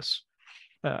apparatus.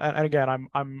 And again,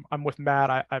 I'm with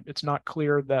Matt. It's not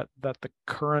clear that the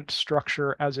current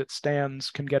structure as it stands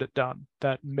can get it done.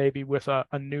 That maybe with a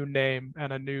new name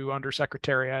and a new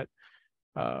undersecretariat,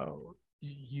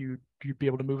 you'd be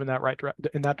able to move in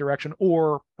that direction,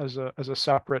 or as a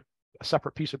separate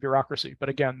piece of bureaucracy. But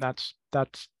again, that's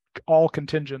all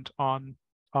contingent on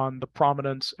the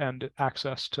prominence and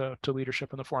access to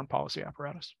leadership in the foreign policy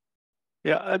apparatus.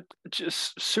 Yeah,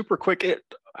 just super quick.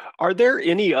 Are there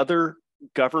any other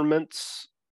governments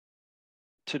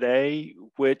today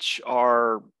which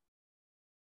are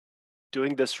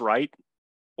doing this right,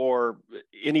 or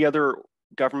any other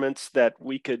governments that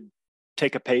we could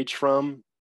take a page from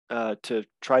to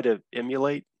try to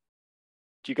emulate?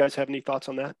 Do you guys have any thoughts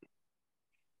on that?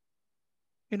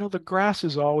 You know, the grass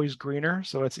is always greener,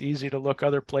 so it's easy to look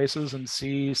other places and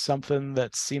see something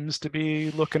that seems to be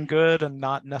looking good and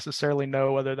not necessarily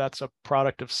know whether that's a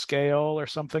product of scale or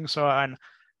something. So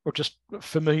or just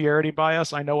familiarity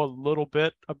bias. I know a little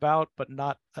bit about, but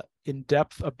not in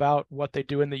depth about what they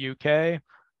do in the UK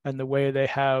and the way they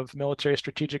have military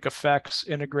strategic effects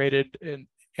integrated in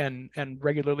and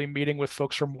regularly meeting with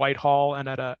folks from Whitehall and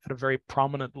at a very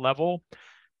prominent level.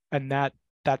 And that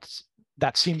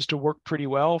seems to work pretty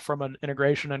well from an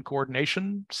integration and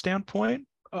coordination standpoint.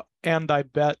 And I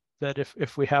bet that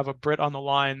if we have a Brit on the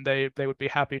line, they would be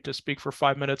happy to speak for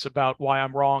 5 minutes about why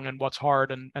I'm wrong and what's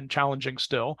hard and challenging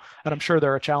still. And I'm sure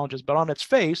there are challenges, but on its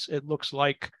face, it looks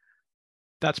like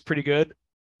that's pretty good.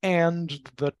 And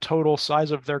the total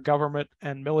size of their government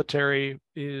and military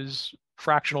is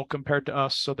fractional compared to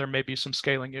us, so there may be some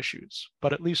scaling issues.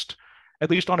 But at least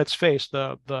on its face,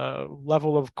 the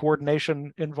level of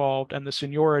coordination involved and the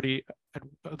seniority,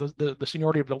 the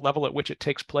seniority of the level at which it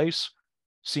takes place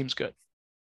seems good.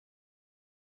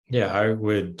 Yeah, I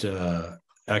would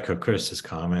echo Chris's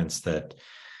comments that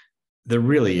there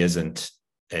really isn't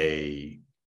a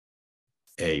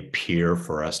peer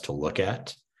for us to look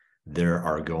at. There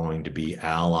are going to be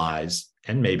allies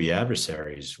and maybe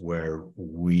adversaries where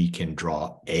we can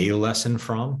draw a lesson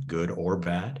from, good or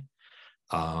bad.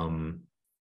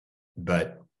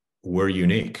 But we're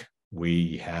unique.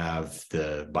 We have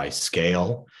by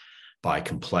scale, by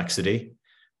complexity,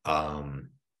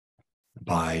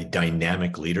 by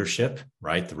dynamic leadership,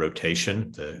 right? The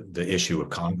rotation, the issue of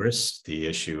Congress, the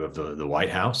issue of the White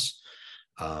House.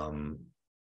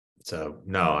 So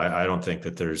no, I don't think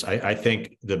that I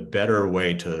think the better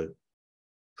way to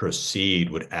proceed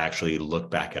would actually look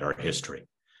back at our history.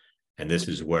 And this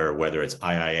is whether it's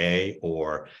IIA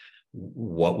or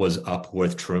what was up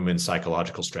with Truman's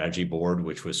Psychological Strategy Board,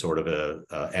 which was sort of a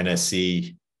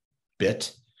NSC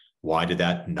bit. Why did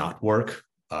that not work?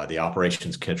 The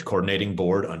Operations Coordinating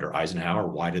Board under Eisenhower,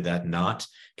 why did that not?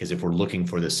 Because if we're looking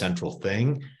for the central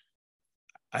thing,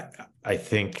 I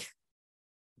think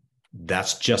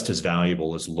that's just as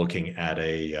valuable as looking at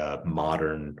a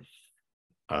modern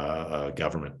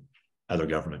government, other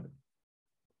government.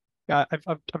 Yeah,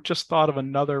 I've just thought of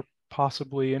another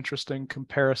possibly interesting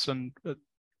comparison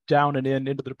down and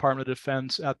into the Department of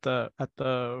Defense at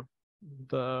the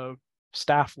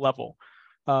staff level.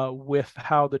 With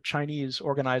how the Chinese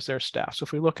organize their staff. So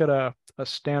if we look at a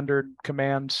standard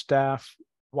command staff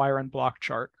wire and block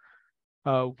chart,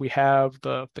 we have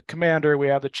the commander, we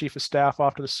have the chief of staff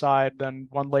off to the side, then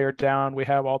one layer down, we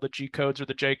have all the G codes or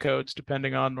the J codes,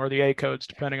 depending on, or the A codes,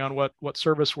 depending on what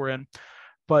service we're in.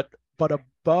 But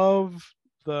above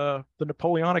the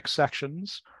Napoleonic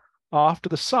sections, off to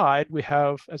the side, we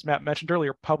have, as Matt mentioned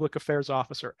earlier, public affairs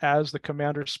officer as the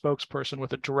commander's spokesperson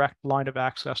with a direct line of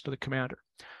access to the commander.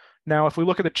 Now, if we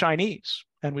look at the Chinese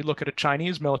and we look at a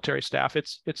Chinese military staff,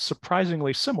 it's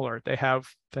surprisingly similar. They have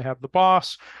the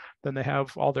boss, then they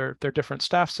have all their different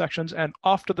staff sections, and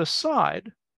off to the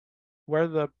side, where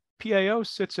the PAO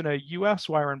sits in a US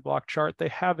wire and block chart, they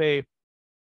have a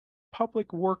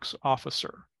public works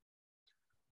officer.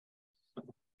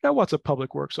 Now, what's a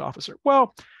public works officer?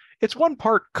 Well, it's one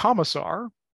part commissar,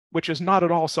 which is not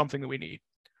at all something that we need.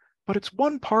 But it's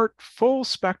 1 part full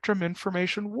spectrum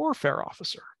information warfare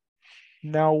officer.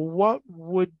 Now, what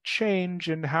would change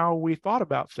in how we thought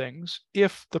about things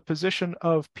if the position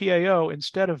of PAO,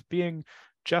 instead of being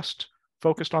just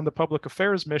focused on the public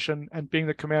affairs mission and being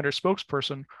the commander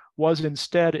spokesperson, was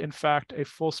instead, in fact, a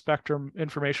full spectrum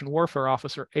information warfare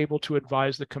officer able to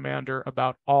advise the commander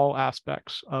about all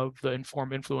aspects of the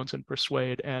inform, influence, and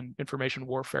persuade and information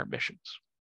warfare missions?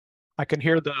 I can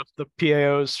hear the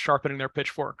PAOs sharpening their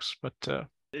pitchforks, but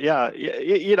yeah,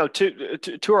 you know,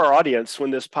 to our audience,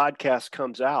 when this podcast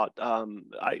comes out,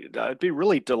 I'd be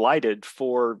really delighted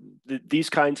for these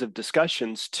kinds of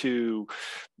discussions to,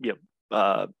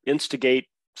 instigate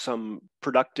some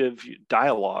productive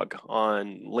dialogue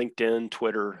on LinkedIn,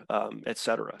 Twitter, et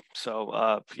cetera.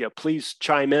 So, please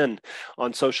chime in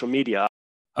on social media.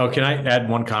 Oh, can I add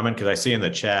one comment? Because I see in the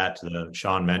chat,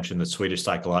 Sean mentioned the Swedish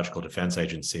Psychological Defense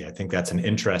Agency. I think that's an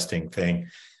interesting thing.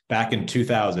 Back in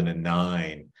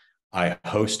 2009, I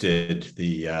hosted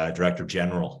the Director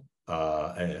General,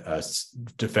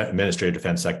 Administrative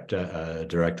Defense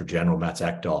Director General Mats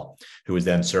Ekdahl, who was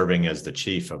then serving as the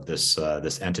chief of this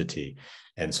entity.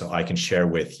 And so I can share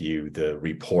with you the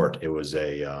report. It was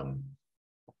a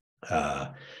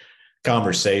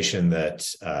conversation that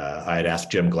I had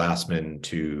asked Jim Glassman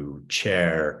to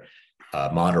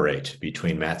moderate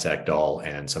between Mats Ekdahl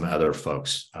and some other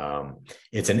folks.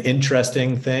 It's an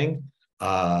interesting thing.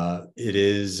 It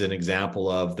is an example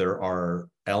of there are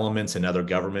elements in other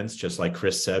governments, just like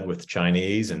Chris said with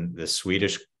Chinese and the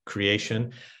Swedish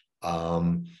creation.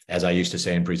 As I used to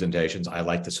say in presentations, I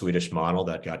like the Swedish model,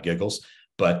 that got giggles,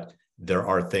 but there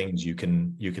are things you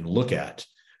can look at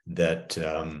that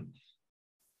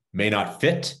may not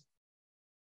fit,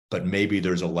 but maybe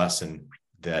there's a lesson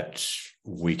that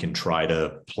we can try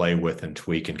to play with and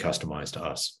tweak and customize to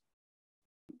us.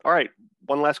 All right.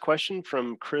 One last question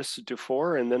from Chris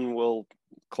Dufour, and then we'll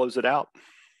close it out.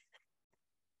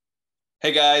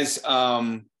 Hey, guys.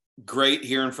 Great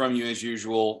hearing from you as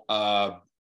usual.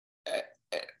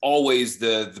 Always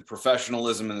the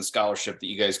professionalism and the scholarship that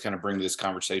you guys kind of bring to this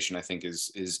conversation, I think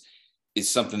is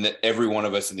something that every one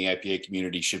of us in the IPA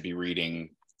community should be reading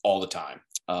all the time,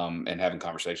 and having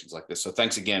conversations like this. So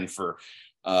thanks again for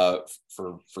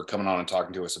coming on and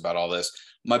talking to us about all this.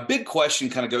 My big question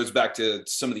kind of goes back to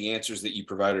some of the answers that you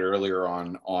provided earlier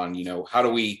on how do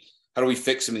we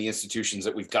fix some of the institutions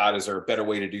that we've got? Is there a better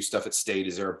way to do stuff at state?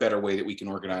 Is there a better way that we can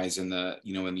organize in the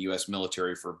U.S.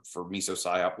 military for MISO,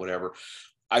 PSYOP, whatever?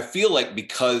 I feel like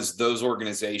because those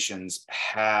organizations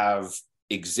have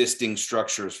existing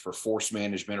structures for force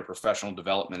management or professional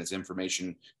development as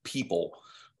information people,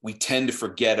 we tend to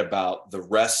forget about the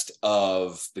rest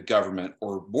of the government,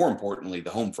 or more importantly,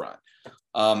 the home front.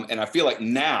 And I feel like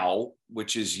now,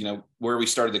 which is, where we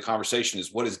started the conversation,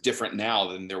 is what is different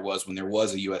now than there was when there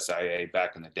was a USIA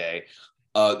back in the day.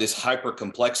 This hyper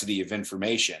complexity of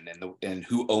information and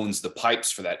who owns the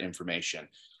pipes for that information.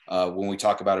 When we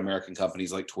talk about American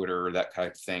companies like Twitter or that kind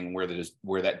of thing,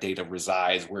 where that data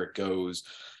resides, where it goes.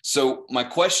 So my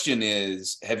question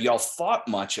is, have y'all thought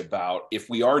much about, if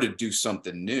we are to do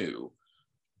something new,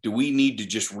 do we need to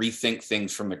just rethink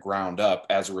things from the ground up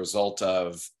as a result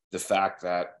of the fact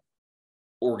that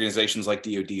organizations like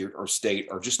DoD or state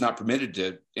are just not permitted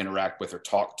to interact with or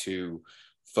talk to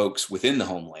folks within the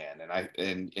homeland?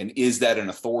 And is that an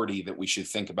authority that we should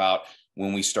think about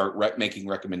when we start making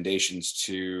recommendations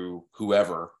to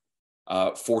whoever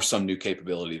for some new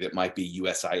capability that might be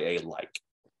USIA-like?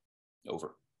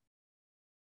 Over.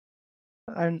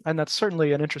 And that's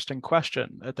certainly an interesting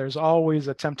question. There's always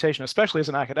a temptation, especially as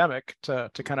an academic, to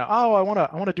kind of, I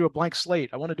want to do a blank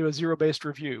slate. I want to do a zero-based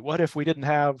review. What if we didn't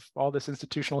have all this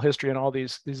institutional history and all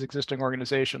these existing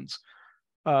organizations?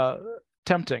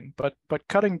 Tempting, but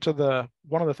cutting to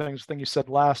one of the thing you said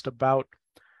last about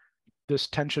this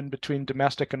tension between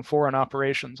domestic and foreign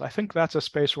operations, I think that's a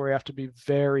space where we have to be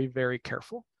very, very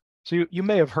careful. So you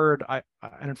may have heard,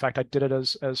 and in fact I did it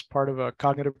as part of a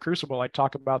Cognitive Crucible. I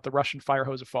talk about the Russian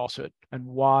Firehose of falsehood and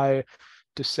why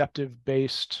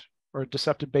deceptive-based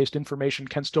information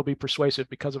can still be persuasive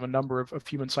because of a number of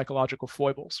human psychological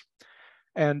foibles.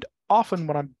 And often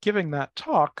when I'm giving that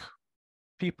talk,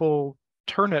 people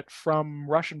turn it from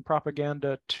Russian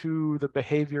propaganda to the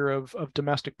behavior of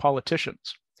domestic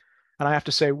politicians. And I have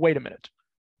to say, wait a minute.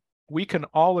 We can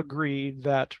all agree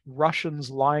that Russians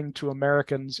lying to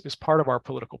Americans is part of our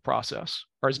political process,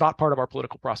 or is not part of our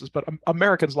political process, but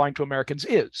Americans lying to Americans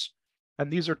is. And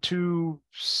these are two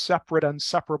separate and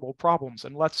separable problems.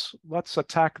 And let's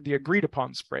attack the agreed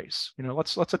upon space.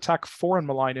 Let's attack foreign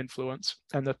malign influence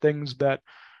and the things that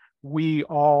we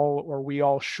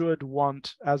all should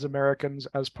want as Americans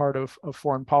as part of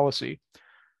foreign policy,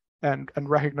 and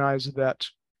recognize that,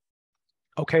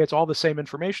 okay, it's all the same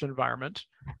information environment,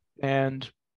 and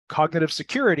cognitive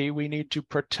security, we need to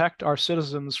protect our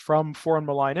citizens from foreign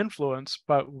malign influence,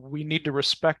 but we need to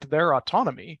respect their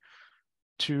autonomy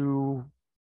to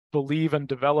believe and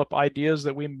develop ideas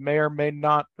that we may or may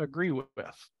not agree with.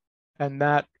 And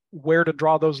that where to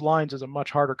draw those lines is a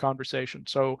much harder conversation.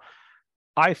 So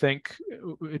I think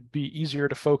it'd be easier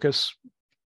to focus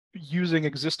using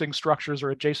existing structures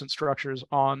or adjacent structures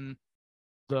on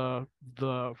the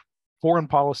foreign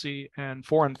policy and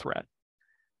foreign threat,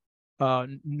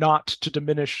 not to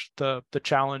diminish the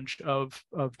challenge of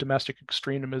domestic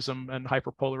extremism and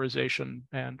hyperpolarization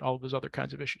and all of those other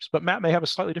kinds of issues. But Matt may have a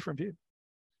slightly different view.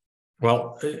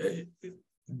 Well,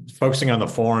 focusing on the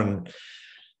foreign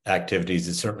activities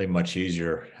is certainly much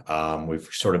easier. We've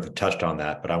sort of touched on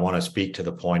that, but I want to speak to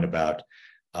the point about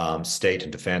state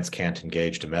and defense can't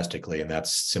engage domestically, and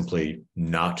that's simply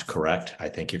not correct. I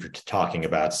think if you're talking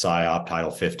about PSYOP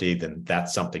Title 50, then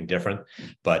that's something different.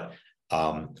 But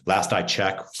last I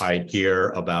checked, I hear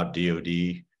about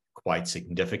DoD quite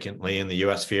significantly in the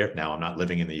U.S. sphere. Now, I'm not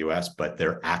living in the U.S., but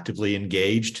they're actively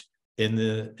engaged in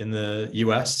the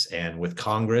U.S. and with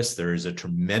Congress. There is a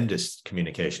tremendous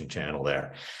communication channel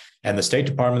there, and the State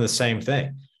Department, the same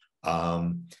thing.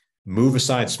 Move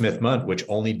aside Smith-Mundt, which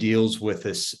only deals with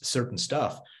this certain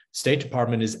stuff. State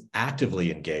Department is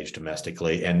actively engaged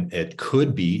domestically, and it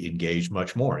could be engaged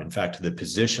much more. In fact, the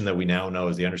position that we now know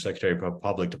as the Undersecretary for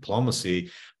Public Diplomacy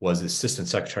was Assistant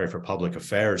Secretary for Public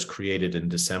Affairs, created in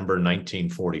December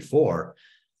 1944,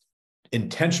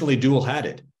 intentionally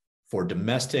dual-hatted for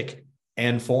domestic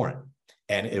and foreign.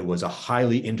 And it was a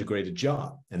highly integrated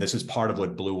job. And this is part of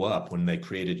what blew up when they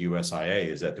created USIA,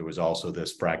 is that there was also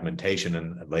this fragmentation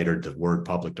and later the word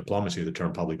public diplomacy, the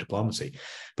term public diplomacy,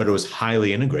 but it was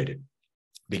highly integrated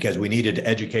because we needed to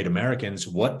educate Americans.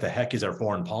 What the heck is our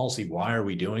foreign policy? Why are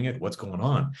we doing it? What's going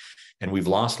on? And we've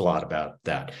lost a lot about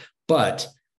that. But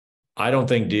I don't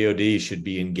think DoD should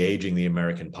be engaging the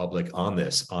American public on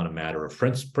this on a matter of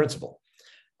principle.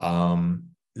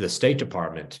 The State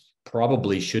Department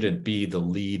probably shouldn't be the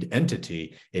lead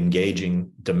entity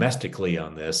engaging domestically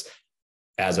on this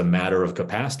as a matter of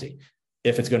capacity.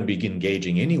 If it's going to be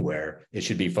engaging anywhere, it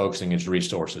should be focusing its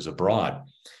resources abroad.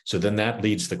 So then that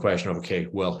leads to the question of, okay,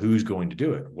 well, who's going to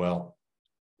do it? Well,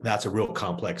 that's a real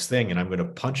complex thing. And I'm going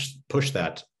to push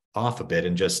that off a bit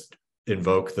and just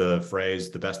invoke the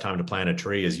phrase, the best time to plant a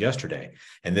tree is yesterday.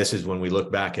 And this is when we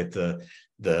look back at the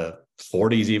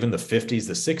 40s, even the 50s,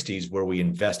 the 60s, where we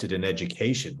invested in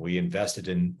education, we invested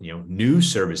in,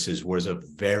 news services was a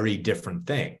very different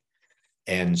thing.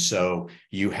 And so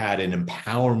you had an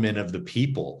empowerment of the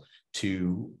people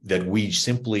that we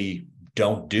simply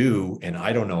don't do. And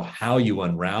I don't know how you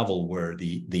unravel where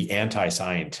the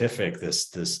anti-scientific,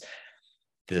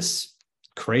 this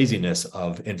craziness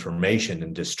of information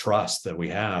and distrust that we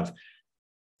have.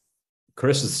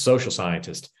 Chris is a social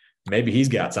scientist. Maybe he's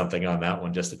got something on that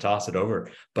one just to toss it over,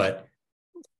 but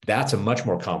that's a much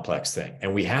more complex thing.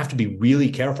 And we have to be really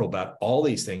careful about all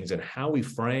these things and how we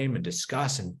frame and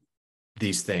discuss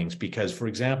these things. Because, for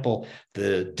example,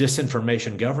 the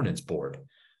Disinformation Governance Board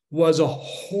was a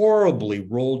horribly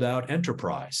rolled out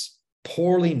enterprise,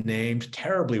 poorly named,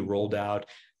 terribly rolled out,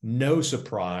 no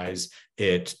surprise.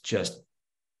 It just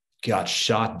got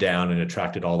shot down and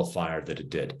attracted all the fire that it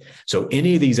did. So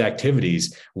any of these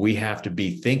activities, we have to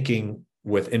be thinking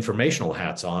with informational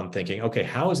hats on, thinking, okay,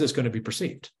 how is this going to be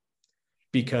perceived?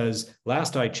 Because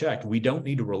last I checked, we don't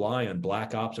need to rely on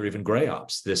black ops or even gray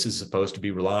ops. This is supposed to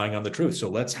be relying on the truth. So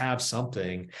let's have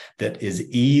something that is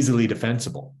easily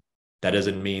defensible. That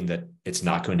doesn't mean that it's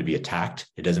not going to be attacked.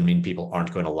 It doesn't mean people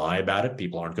aren't going to lie about it.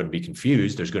 People aren't going to be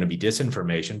confused. There's going to be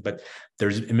disinformation, but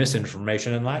there's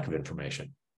misinformation and lack of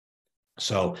information.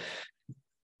 So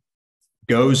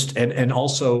and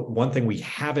also one thing we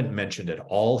haven't mentioned at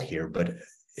all here, but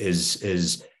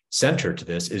is centered to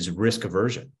this, is risk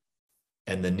aversion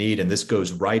and the need. And this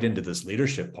goes right into this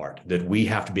leadership part, that we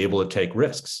have to be able to take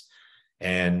risks,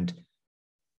 and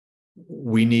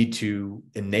we need to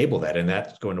enable that. And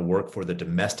that's going to work for the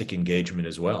domestic engagement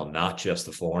as well, not just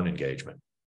the foreign engagement.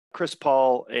 Chris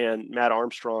Paul and Matt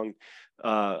Armstrong,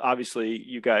 obviously,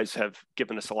 you guys have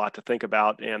given us a lot to think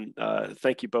about, and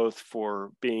thank you both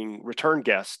for being return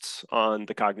guests on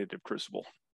the Cognitive Crucible.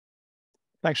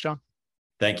 Thanks, John.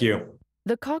 Thank you.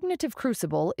 The Cognitive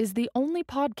Crucible is the only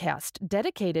podcast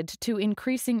dedicated to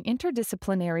increasing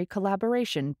interdisciplinary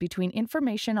collaboration between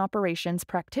information operations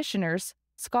practitioners,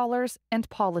 scholars, and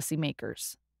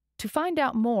policymakers. To find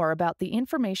out more about the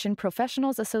Information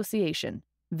Professionals Association,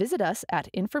 Visit us at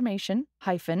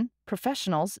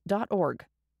information-professionals.org.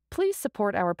 Please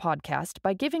support our podcast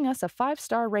by giving us a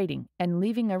 5-star rating and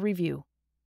leaving a review.